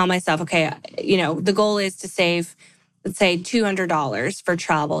I tell myself, okay, the goal is to save, let's say $200 for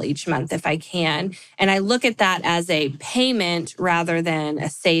travel each month if I can. And I look at that as a payment rather than a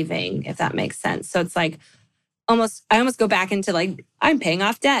saving, if that makes sense. So it's like, I almost go back into like, I'm paying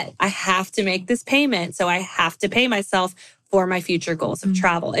off debt. I have to make this payment. So I have to pay myself for my future goals of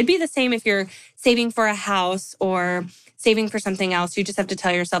travel. It'd be the same if you're saving for a house or saving for something else. You just have to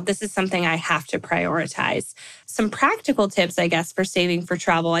tell yourself, this is something I have to prioritize. Some practical tips, I guess, for saving for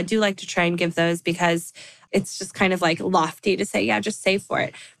travel. I do like to try and give those because it's just kind of like lofty to say, yeah, just save for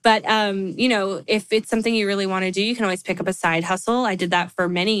it. But, if it's something you really want to do, you can always pick up a side hustle. I did that for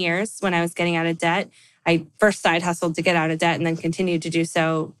many years when I was getting out of debt. I first side hustled to get out of debt and then continued to do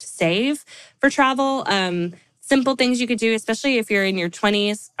so to save for travel. Simple things you could do, especially if you're in your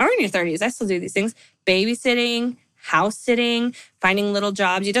 20s or in your 30s. I still do these things. Babysitting, house sitting, finding little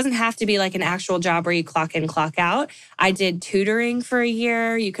jobs. It doesn't have to be like an actual job where you clock in, clock out. I did tutoring for a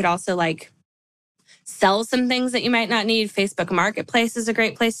year. You could also sell some things that you might not need. Facebook Marketplace is a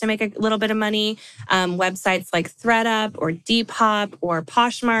great place to make a little bit of money. Websites like ThreadUp or Depop or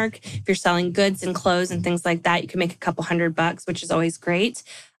Poshmark. If you're selling goods and clothes and things like that, you can make a couple $100, which is always great.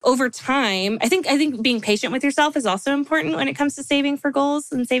 Over time, I think being patient with yourself is also important when it comes to saving for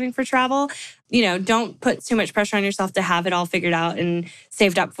goals and saving for travel. Don't put too much pressure on yourself to have it all figured out and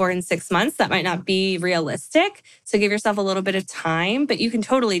saved up for in 6 months. That might not be realistic. So give yourself a little bit of time, but you can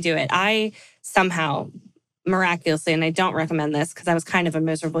totally do it. I somehow miraculously, and I don't recommend this because I was kind of a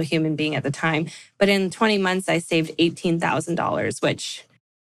miserable human being at the time, but in 20 months, I saved $18,000, which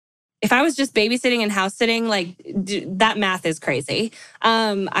if I was just babysitting and house sitting, that math is crazy.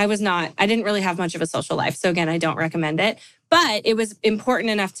 I didn't really have much of a social life. So again, I don't recommend it, but it was important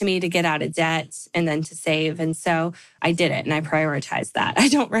enough to me to get out of debt and then to save. And so I did it and I prioritized that. I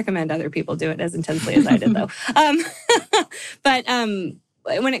don't recommend other people do it as intensely as I did though. But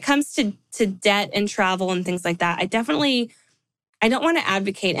when it comes to debt and travel and things like that, I don't want to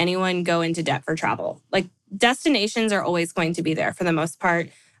advocate anyone go into debt for travel. Like destinations are always going to be there for the most part.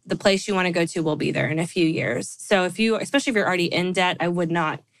 The place you want to go to will be there in a few years. So especially if you're already in debt, I would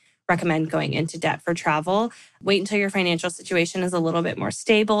not recommend going into debt for travel. Wait until your financial situation is a little bit more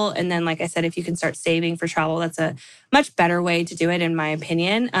stable. And then, like I said, if you can start saving for travel, that's a much better way to do it, in my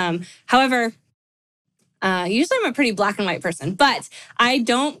opinion. However, usually I'm a pretty black and white person, but I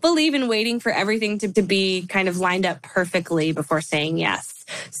don't believe in waiting for everything to be kind of lined up perfectly before saying yes.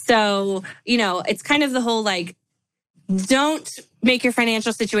 So, it's kind of the whole don't make your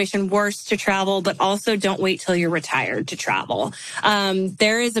financial situation worse to travel, but also don't wait till you're retired to travel.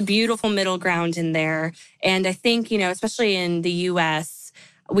 There is a beautiful middle ground in there. And I think, especially in the US,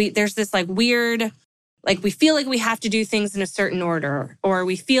 there's this like weird, like we feel like we have to do things in a certain order, or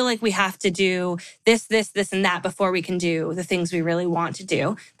we feel like we have to do this, and that before we can do the things we really want to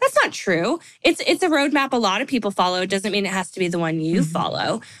do. That's not true. It's a roadmap a lot of people follow. It doesn't mean it has to be the one you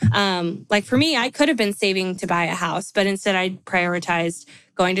follow. Like for me, I could have been saving to buy a house, but instead I prioritized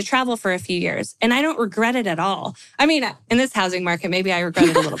going to travel for a few years. And I don't regret it at all. I mean, in this housing market, maybe I regret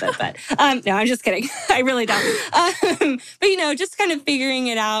it a little bit, but no, I'm just kidding. I really don't. But, just kind of figuring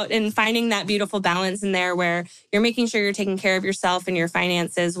it out and finding that beautiful balance in there where you're making sure you're taking care of yourself and your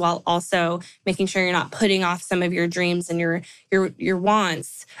finances while also making sure you're not putting off some of your dreams and your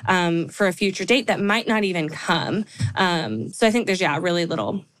wants for a future date that might not even come. So I think there's, a really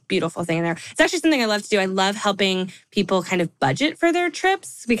little beautiful thing in there. It's actually something I love to do. I love helping people kind of budget for their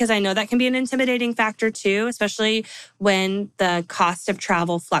trips because I know that can be an intimidating factor too, especially when the cost of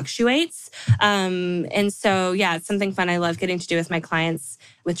travel fluctuates. And so, it's something fun I love getting to do with my clients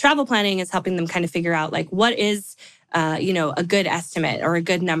with travel planning is helping them kind of figure out like what is a good estimate or a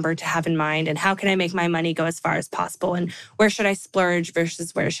good number to have in mind, and how can I make my money go as far as possible, and where should I splurge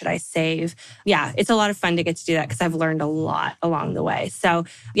versus where should I save? Yeah, it's a lot of fun to get to do that because I've learned a lot along the way. So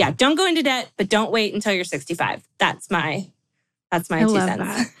don't go into debt, but don't wait until you're 65. That's my 2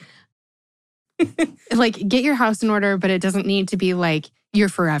 cents. Like get your house in order, but it doesn't need to be like your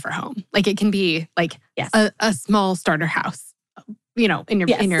forever home. Like it can be like a small starter house, in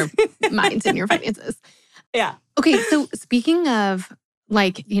your minds and your finances. Yeah. Okay, so speaking of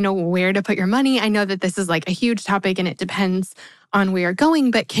like, where to put your money, I know that this is like a huge topic and it depends on where you're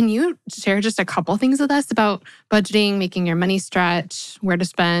going, but can you share just a couple things with us about budgeting, making your money stretch, where to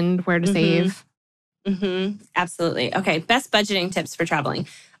spend, where to save? Absolutely. Okay, best budgeting tips for traveling.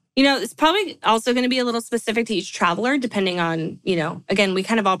 It's probably also going to be a little specific to each traveler, depending on, again, we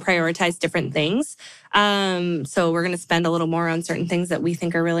kind of all prioritize different things. So we're going to spend a little more on certain things that we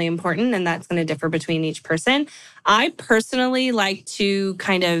think are really important, and that's going to differ between each person. I personally like to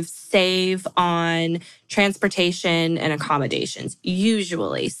kind of save on transportation and accommodations,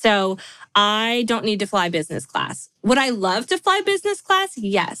 usually. So I don't need to fly business class. Would I love to fly business class?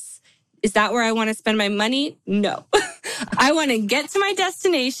 Yes. Is that where I want to spend my money? No. I want to get to my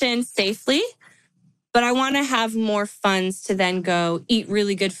destination safely, but I want to have more funds to then go eat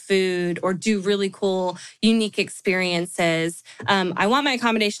really good food or do really cool, unique experiences. I want my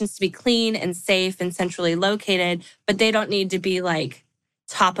accommodations to be clean and safe and centrally located, but they don't need to be like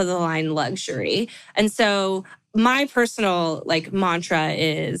top of the line luxury. And so my personal mantra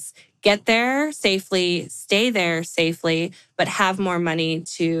is get there safely, stay there safely, but have more money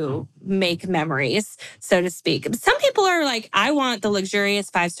to make memories, so to speak. Some people are like, I want the luxurious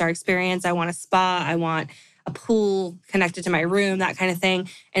 5-star experience. I want a spa. I want a pool connected to my room, that kind of thing.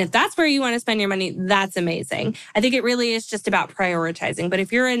 And if that's where you want to spend your money, that's amazing. I think it really is just about prioritizing. But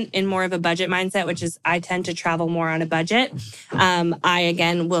if you're in more of a budget mindset, which is I tend to travel more on a budget, I,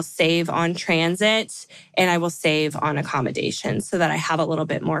 again, will save on transit and I will save on accommodations so that I have a little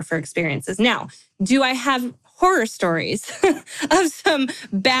bit more for experiences. Now, do I have horror stories of some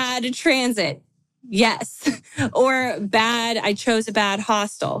bad transit? Yes. Or I chose a bad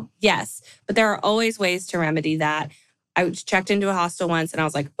hostel. Yes. But there are always ways to remedy that. I checked into a hostel once and I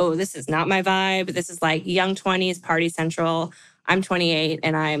was like, oh, this is not my vibe. This is like young 20s, party central. I'm 28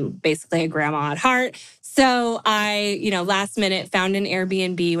 and I'm basically a grandma at heart. So I, last minute found an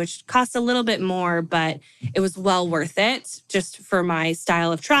Airbnb, which cost a little bit more, but it was well worth it just for my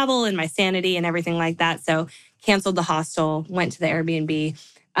style of travel and my sanity and everything like that. So canceled the hostel, went to the Airbnb.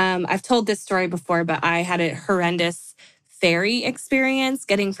 I've told this story before, but I had a horrendous ferry experience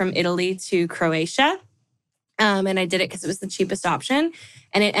getting from Italy to Croatia. And I did it because it was the cheapest option.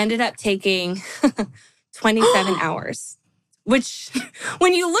 And it ended up taking 27 hours, which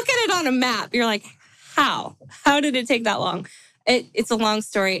when you look at it on a map, you're like, how? How did it take that long? It's a long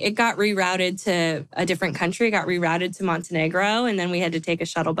story. It got rerouted to a different country. It got rerouted to Montenegro. And then we had to take a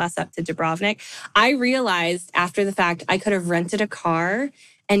shuttle bus up to Dubrovnik. I realized after the fact, I could have rented a car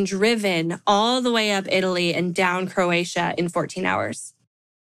and driven all the way up Italy and down Croatia in 14 hours.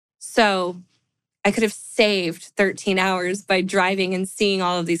 So I could have saved 13 hours by driving and seeing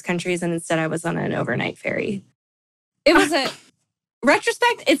all of these countries. And instead I was on an overnight ferry. It was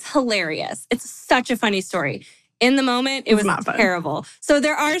retrospect, it's hilarious. It's such a funny story. In the moment, it was not fun. terrible. So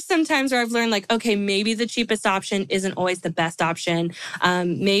there are some times where I've learned like, okay, maybe the cheapest option isn't always the best option.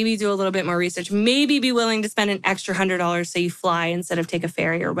 Maybe do a little bit more research. Maybe be willing to spend an extra $100 so you fly instead of take a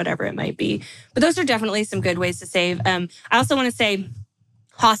ferry or whatever it might be. But those are definitely some good ways to save. I also want to say,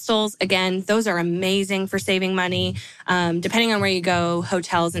 hostels, again, those are amazing for saving money. Depending on where you go,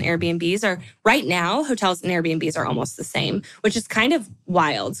 hotels and Airbnbs are, right now, hotels and Airbnbs are almost the same, which is kind of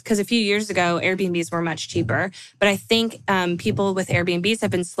wild because a few years ago, Airbnbs were much cheaper. But I think people with Airbnbs have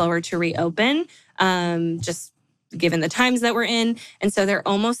been slower to reopen, just given the times that we're in. And so they're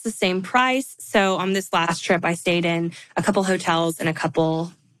almost the same price. So on this last trip, I stayed in a couple hotels and a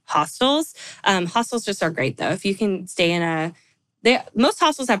couple hostels. Hostels just are great, though. If you can stay in most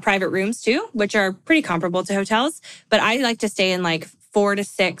hostels have private rooms too, which are pretty comparable to hotels. But I like to stay in like 4 to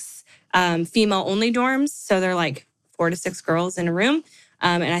 6 female-only dorms. So they're like 4 to 6 girls in a room.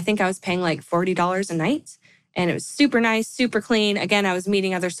 And I think I was paying like $40 a night. And it was super nice, super clean. Again, I was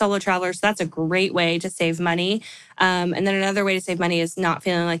meeting other solo travelers. So that's a great way to save money. And then another way to save money is not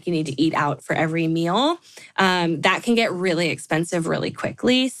feeling like you need to eat out for every meal. That can get really expensive really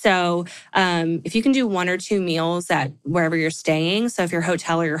quickly. So if you can do 1 or 2 meals at wherever you're staying, so if your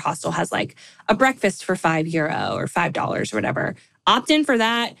hotel or your hostel has like a breakfast for €5 or $5 or whatever, opt in for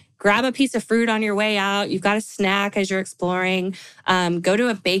that. Grab a piece of fruit on your way out. You've got a snack as you're exploring. Go to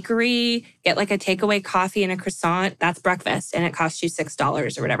a bakery, get like a takeaway coffee and a croissant. That's breakfast, and it costs you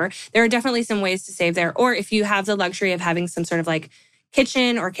 $6 or whatever. There are definitely some ways to save there. Or if you have the luxury of having some sort of like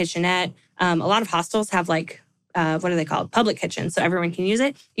kitchen or kitchenette, a lot of hostels have like, what are they called? Public kitchens, so everyone can use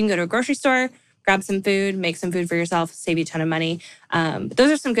it. You can go to a grocery store, grab some food, make some food for yourself, save you a ton of money. But those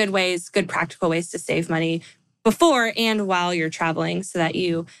are some good ways, good practical ways to save money before and while you're traveling so that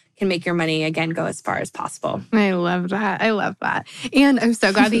you can make your money, again, go as far as possible. I love that. I love that. And I'm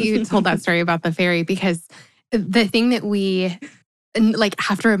so glad that you told that story about the ferry, because the thing that we like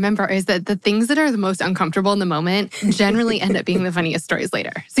have to remember is that the things that are the most uncomfortable in the moment generally end up being the funniest stories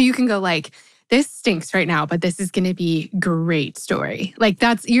later. So you can go like, this stinks right now, but this is going to be great story. Like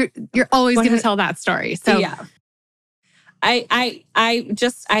that's, you're always going to tell that story. So yeah. I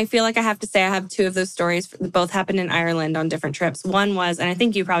feel like I have to say I have 2 of those stories. Both happened in Ireland on different trips. One was, and I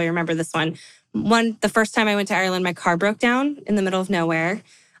think you probably remember this one. The first time I went to Ireland, my car broke down in the middle of nowhere.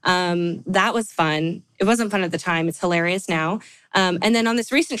 That was fun. It wasn't fun at the time. It's hilarious now. And then on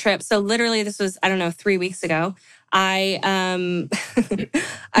this recent trip, so literally this was, 3 weeks ago, I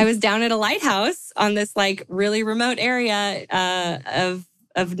was down at a lighthouse on this like really remote area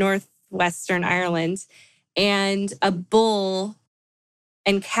of northwestern Ireland. And a bull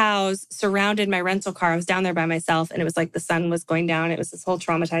and cows surrounded my rental car. I was down there by myself, and it was like the sun was going down. It was this whole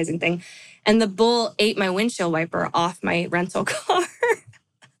traumatizing thing. And the bull ate my windshield wiper off my rental car.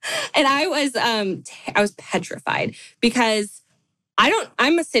 And I was petrified because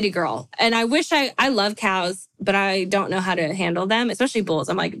I'm a city girl, and I wish I love cows, but I don't know how to handle them, especially bulls.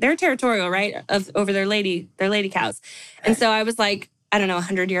 I'm like, they're territorial, right? Over their lady cows. And so I was like,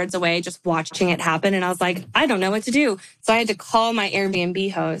 100 yards away, just watching it happen. And I was like, I don't know what to do. So I had to call my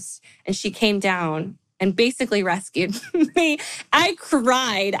Airbnb host, and she came down and basically rescued me. I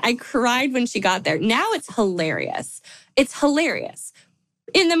cried when she got there. Now it's hilarious. It's hilarious.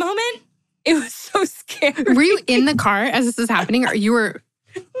 In the moment, it was so scary. Were you in the car as this is happening, or you were?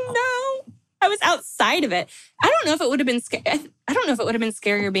 No, I was outside of it. I don't know if it would have been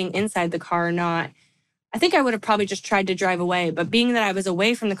scarier being inside the car or not. I think I would have probably just tried to drive away. But being that I was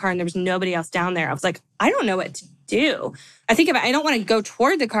away from the car and there was nobody else down there, I was like, I don't know what to do. I don't want to go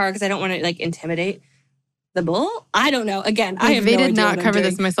toward the car because I don't want to like intimidate the bull. I don't know. Again, I have no idea. They did not cover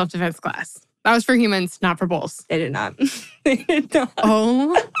this in my self-defense class. That was for humans, not for bulls. They did not. They did not.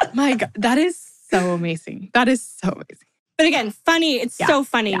 Oh my God. That is so amazing. That is so amazing. But again, funny. It's so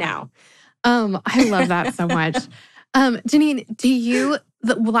funny now. I love that so much. Janine,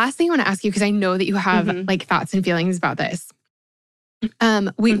 the last thing I want to ask you, because I know that you have like thoughts and feelings about this.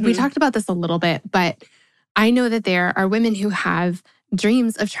 We talked about this a little bit, but I know that there are women who have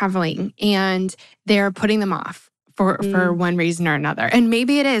dreams of traveling and they're putting them off for one reason or another. And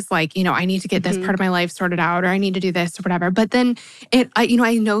maybe it is like, I need to get this part of my life sorted out, or I need to do this or whatever. But then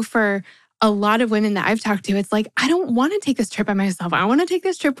I know for a lot of women that I've talked to, it's like, I don't want to take this trip by myself. I want to take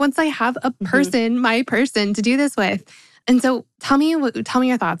this trip once I have a person, my person to do this with. And so tell me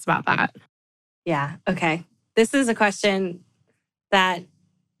your thoughts about that. Yeah. Okay. This is a question that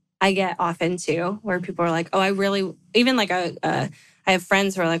I get often too, where people are like, oh, I really, even like I have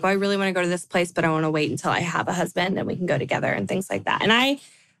friends who are like, oh, I really want to go to this place, but I want to wait until I have a husband and we can go together and things like that. And I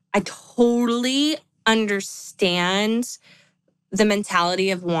totally understand the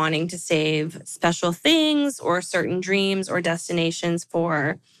mentality of wanting to save special things or certain dreams or destinations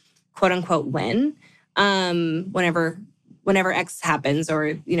for quote unquote when, whenever X happens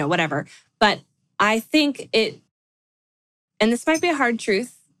or, whatever. But I think and this might be a hard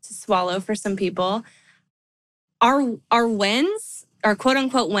truth to swallow for some people, our wins, our quote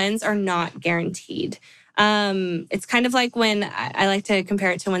unquote wins are not guaranteed. It's kind of like when I like to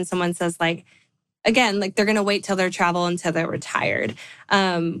compare it to when someone says like, again, like they're going to wait till their travel until they're retired.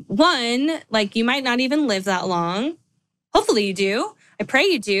 One, like you might not even live that long. Hopefully you do. I pray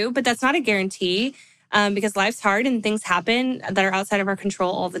you do, but that's not a guarantee because life's hard and things happen that are outside of our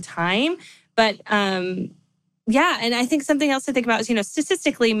control all the time. But yeah, and I think something else to think about is,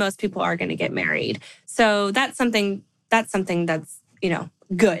 statistically, most people are going to get married. So that's something that's,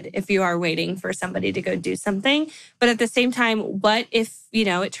 good if you are waiting for somebody to go do something. But at the same time, what if,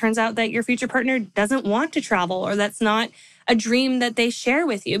 it turns out that your future partner doesn't want to travel or that's not a dream that they share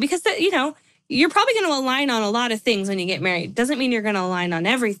with you? Because, you're probably going to align on a lot of things when you get married. Doesn't mean you're going to align on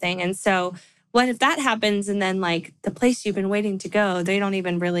everything. And so what if that happens and then like the place you've been waiting to go, they don't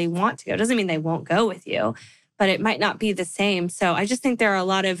even really want to go? Doesn't mean they won't go with you, but it might not be the same. So I just think there are a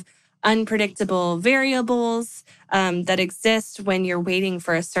lot of unpredictable variables that exist when you're waiting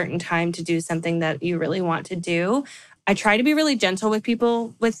for a certain time to do something that you really want to do. I try to be really gentle with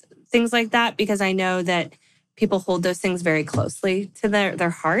people with things like that because I know that people hold those things very closely to their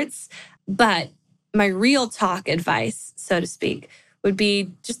hearts. But my real talk advice, so to speak, would be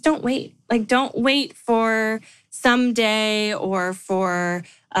just don't wait. Like, don't wait for someday or for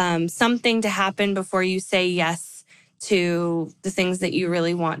something to happen before you say yes to the things that you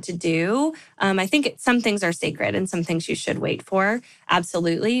really want to do. I think some things are sacred and some things you should wait for.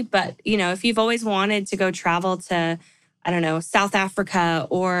 Absolutely. But, if you've always wanted to go travel to, I don't know, South Africa,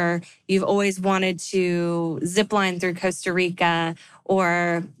 or you've always wanted to zip line through Costa Rica,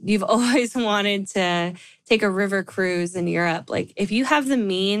 or you've always wanted to take a river cruise in Europe, like if you have the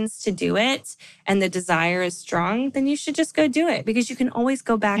means to do it and the desire is strong, then you should just go do it because you can always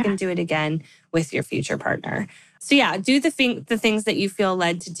go back and do it again with your future partner. So yeah, do the things that you feel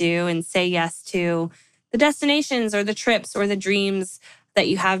led to do and say yes to the destinations or the trips or the dreams that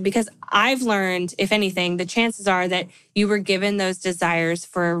you have, because I've learned, if anything, the chances are that you were given those desires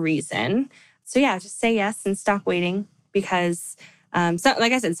for a reason. So yeah, just say yes and stop waiting because,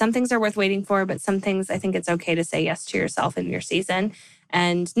 like I said, some things are worth waiting for, but some things I think it's okay to say yes to yourself in your season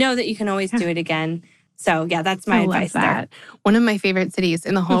and know that you can always do it again. So yeah, that's my advice there. One of my favorite cities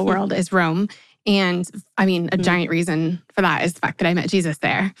in the whole world is Rome. And I mean, a giant reason for that is the fact that I met Jesus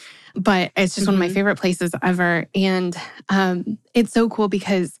there. But it's just one of my favorite places ever. And it's so cool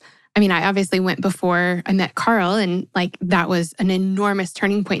because, I obviously went before I met Carl, and like that was an enormous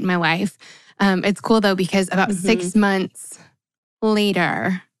turning point in my life. It's cool though, because about 6 months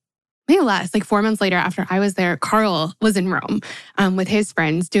later, maybe less, like 4 months later after I was there, Carl was in Rome with his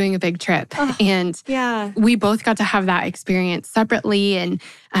friends doing a big trip. And we both got to have that experience separately.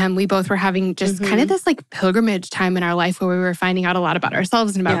 And we both were having just kind of this like pilgrimage time in our life where we were finding out a lot about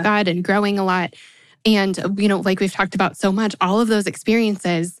ourselves and about God and growing a lot. And, like we've talked about so much, all of those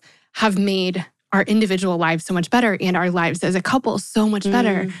experiences have made our individual lives so much better and our lives as a couple so much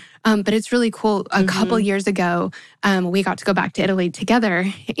better. But it's really cool. A couple years ago, we got to go back to Italy together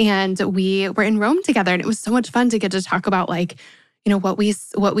and we were in Rome together. And it was so much fun to get to talk about like, what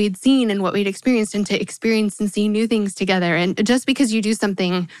we'd seen and what we'd experienced and to experience and see new things together. And just because you do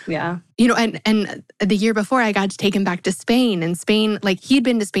something, and the year before I got to take him back to Spain, and Spain, like he'd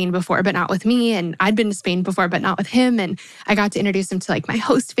been to Spain before, but not with me. And I'd been to Spain before, but not with him. And I got to introduce him to like my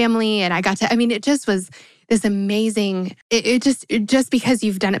host family. And I got to, it just was this amazing, it just because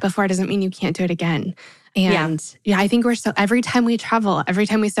you've done it before doesn't mean you can't do it again. And I think every time we travel, every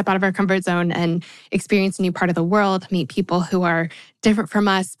time we step out of our comfort zone and experience a new part of the world, meet people who are different from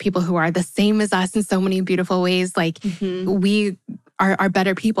us, people who are the same as us in so many beautiful ways, like we are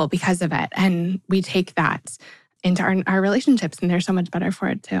better people because of it. And we take that into our relationships and they're so much better for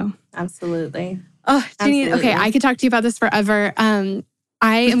it too. Absolutely. Oh, Janine, okay, I could talk to you about this forever.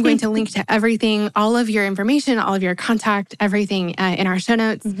 I am going to link to everything, all of your information, all of your contact, everything in our show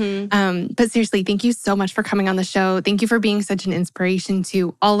notes. But seriously, thank you so much for coming on the show. Thank you for being such an inspiration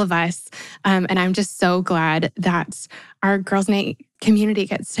to all of us. And I'm just so glad that our Girls Night community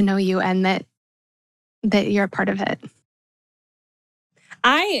gets to know you and that you're a part of it.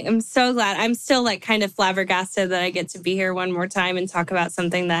 I am so glad. I'm still like kind of flabbergasted that I get to be here one more time and talk about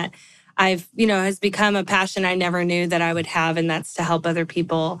something that has become a passion I never knew that I would have. And that's to help other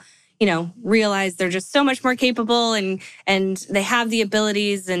people, realize they're just so much more capable and they have the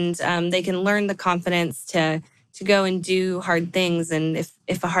abilities and they can learn the confidence to to go and do hard things. And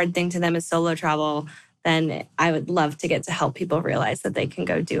if a hard thing to them is solo travel, then I would love to get to help people realize that they can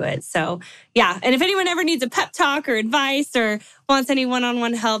go do it. So yeah. And if anyone ever needs a pep talk or advice or wants any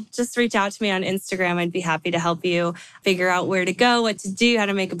one-on-one help, just reach out to me on Instagram. I'd be happy to help you figure out where to go, what to do, how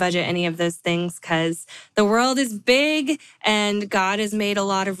to make a budget, any of those things, because the world is big and God has made a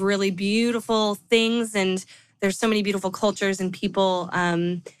lot of really beautiful things. And there's so many beautiful cultures and people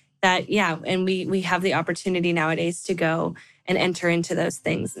and we have the opportunity nowadays to go and enter into those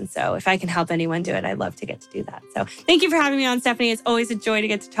things. And so if I can help anyone do it, I'd love to get to do that. So thank you for having me on, Stephanie. It's always a joy to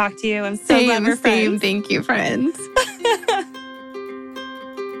get to talk to you. I'm so glad we're friends. Thank you, friends.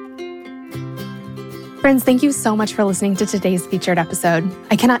 Friends, thank you so much for listening to today's featured episode.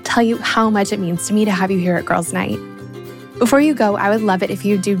 I cannot tell you how much it means to me to have you here at Girls Night. Before you go, I would love it if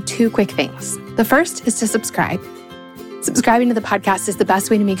you do 2 quick things. The first is to subscribe. Subscribing to the podcast is the best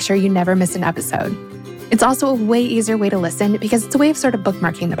way to make sure you never miss an episode. It's also a way easier way to listen because it's a way of sort of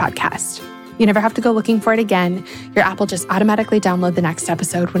bookmarking the podcast. You never have to go looking for it again. Your app will just automatically download the next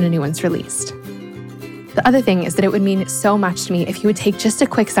episode when a new one's released. The other thing is that it would mean so much to me if you would take just a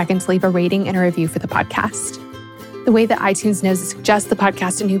quick second to leave a rating and a review for the podcast. The way that iTunes knows to suggest the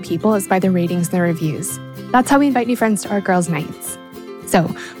podcast to new people is by the ratings and the reviews. That's how we invite new friends to our Girls' Nights.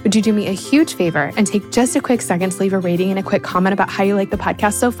 So, would you do me a huge favor and take just a quick second to leave a rating and a quick comment about how you like the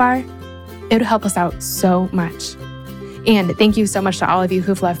podcast so far? It would help us out so much. And thank you so much to all of you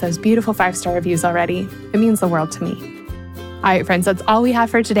who've left those beautiful 5-star reviews already. It means the world to me. All right, friends, that's all we have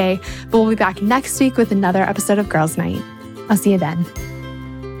for today, but we'll be back next week with another episode of Girls Night. I'll see you then.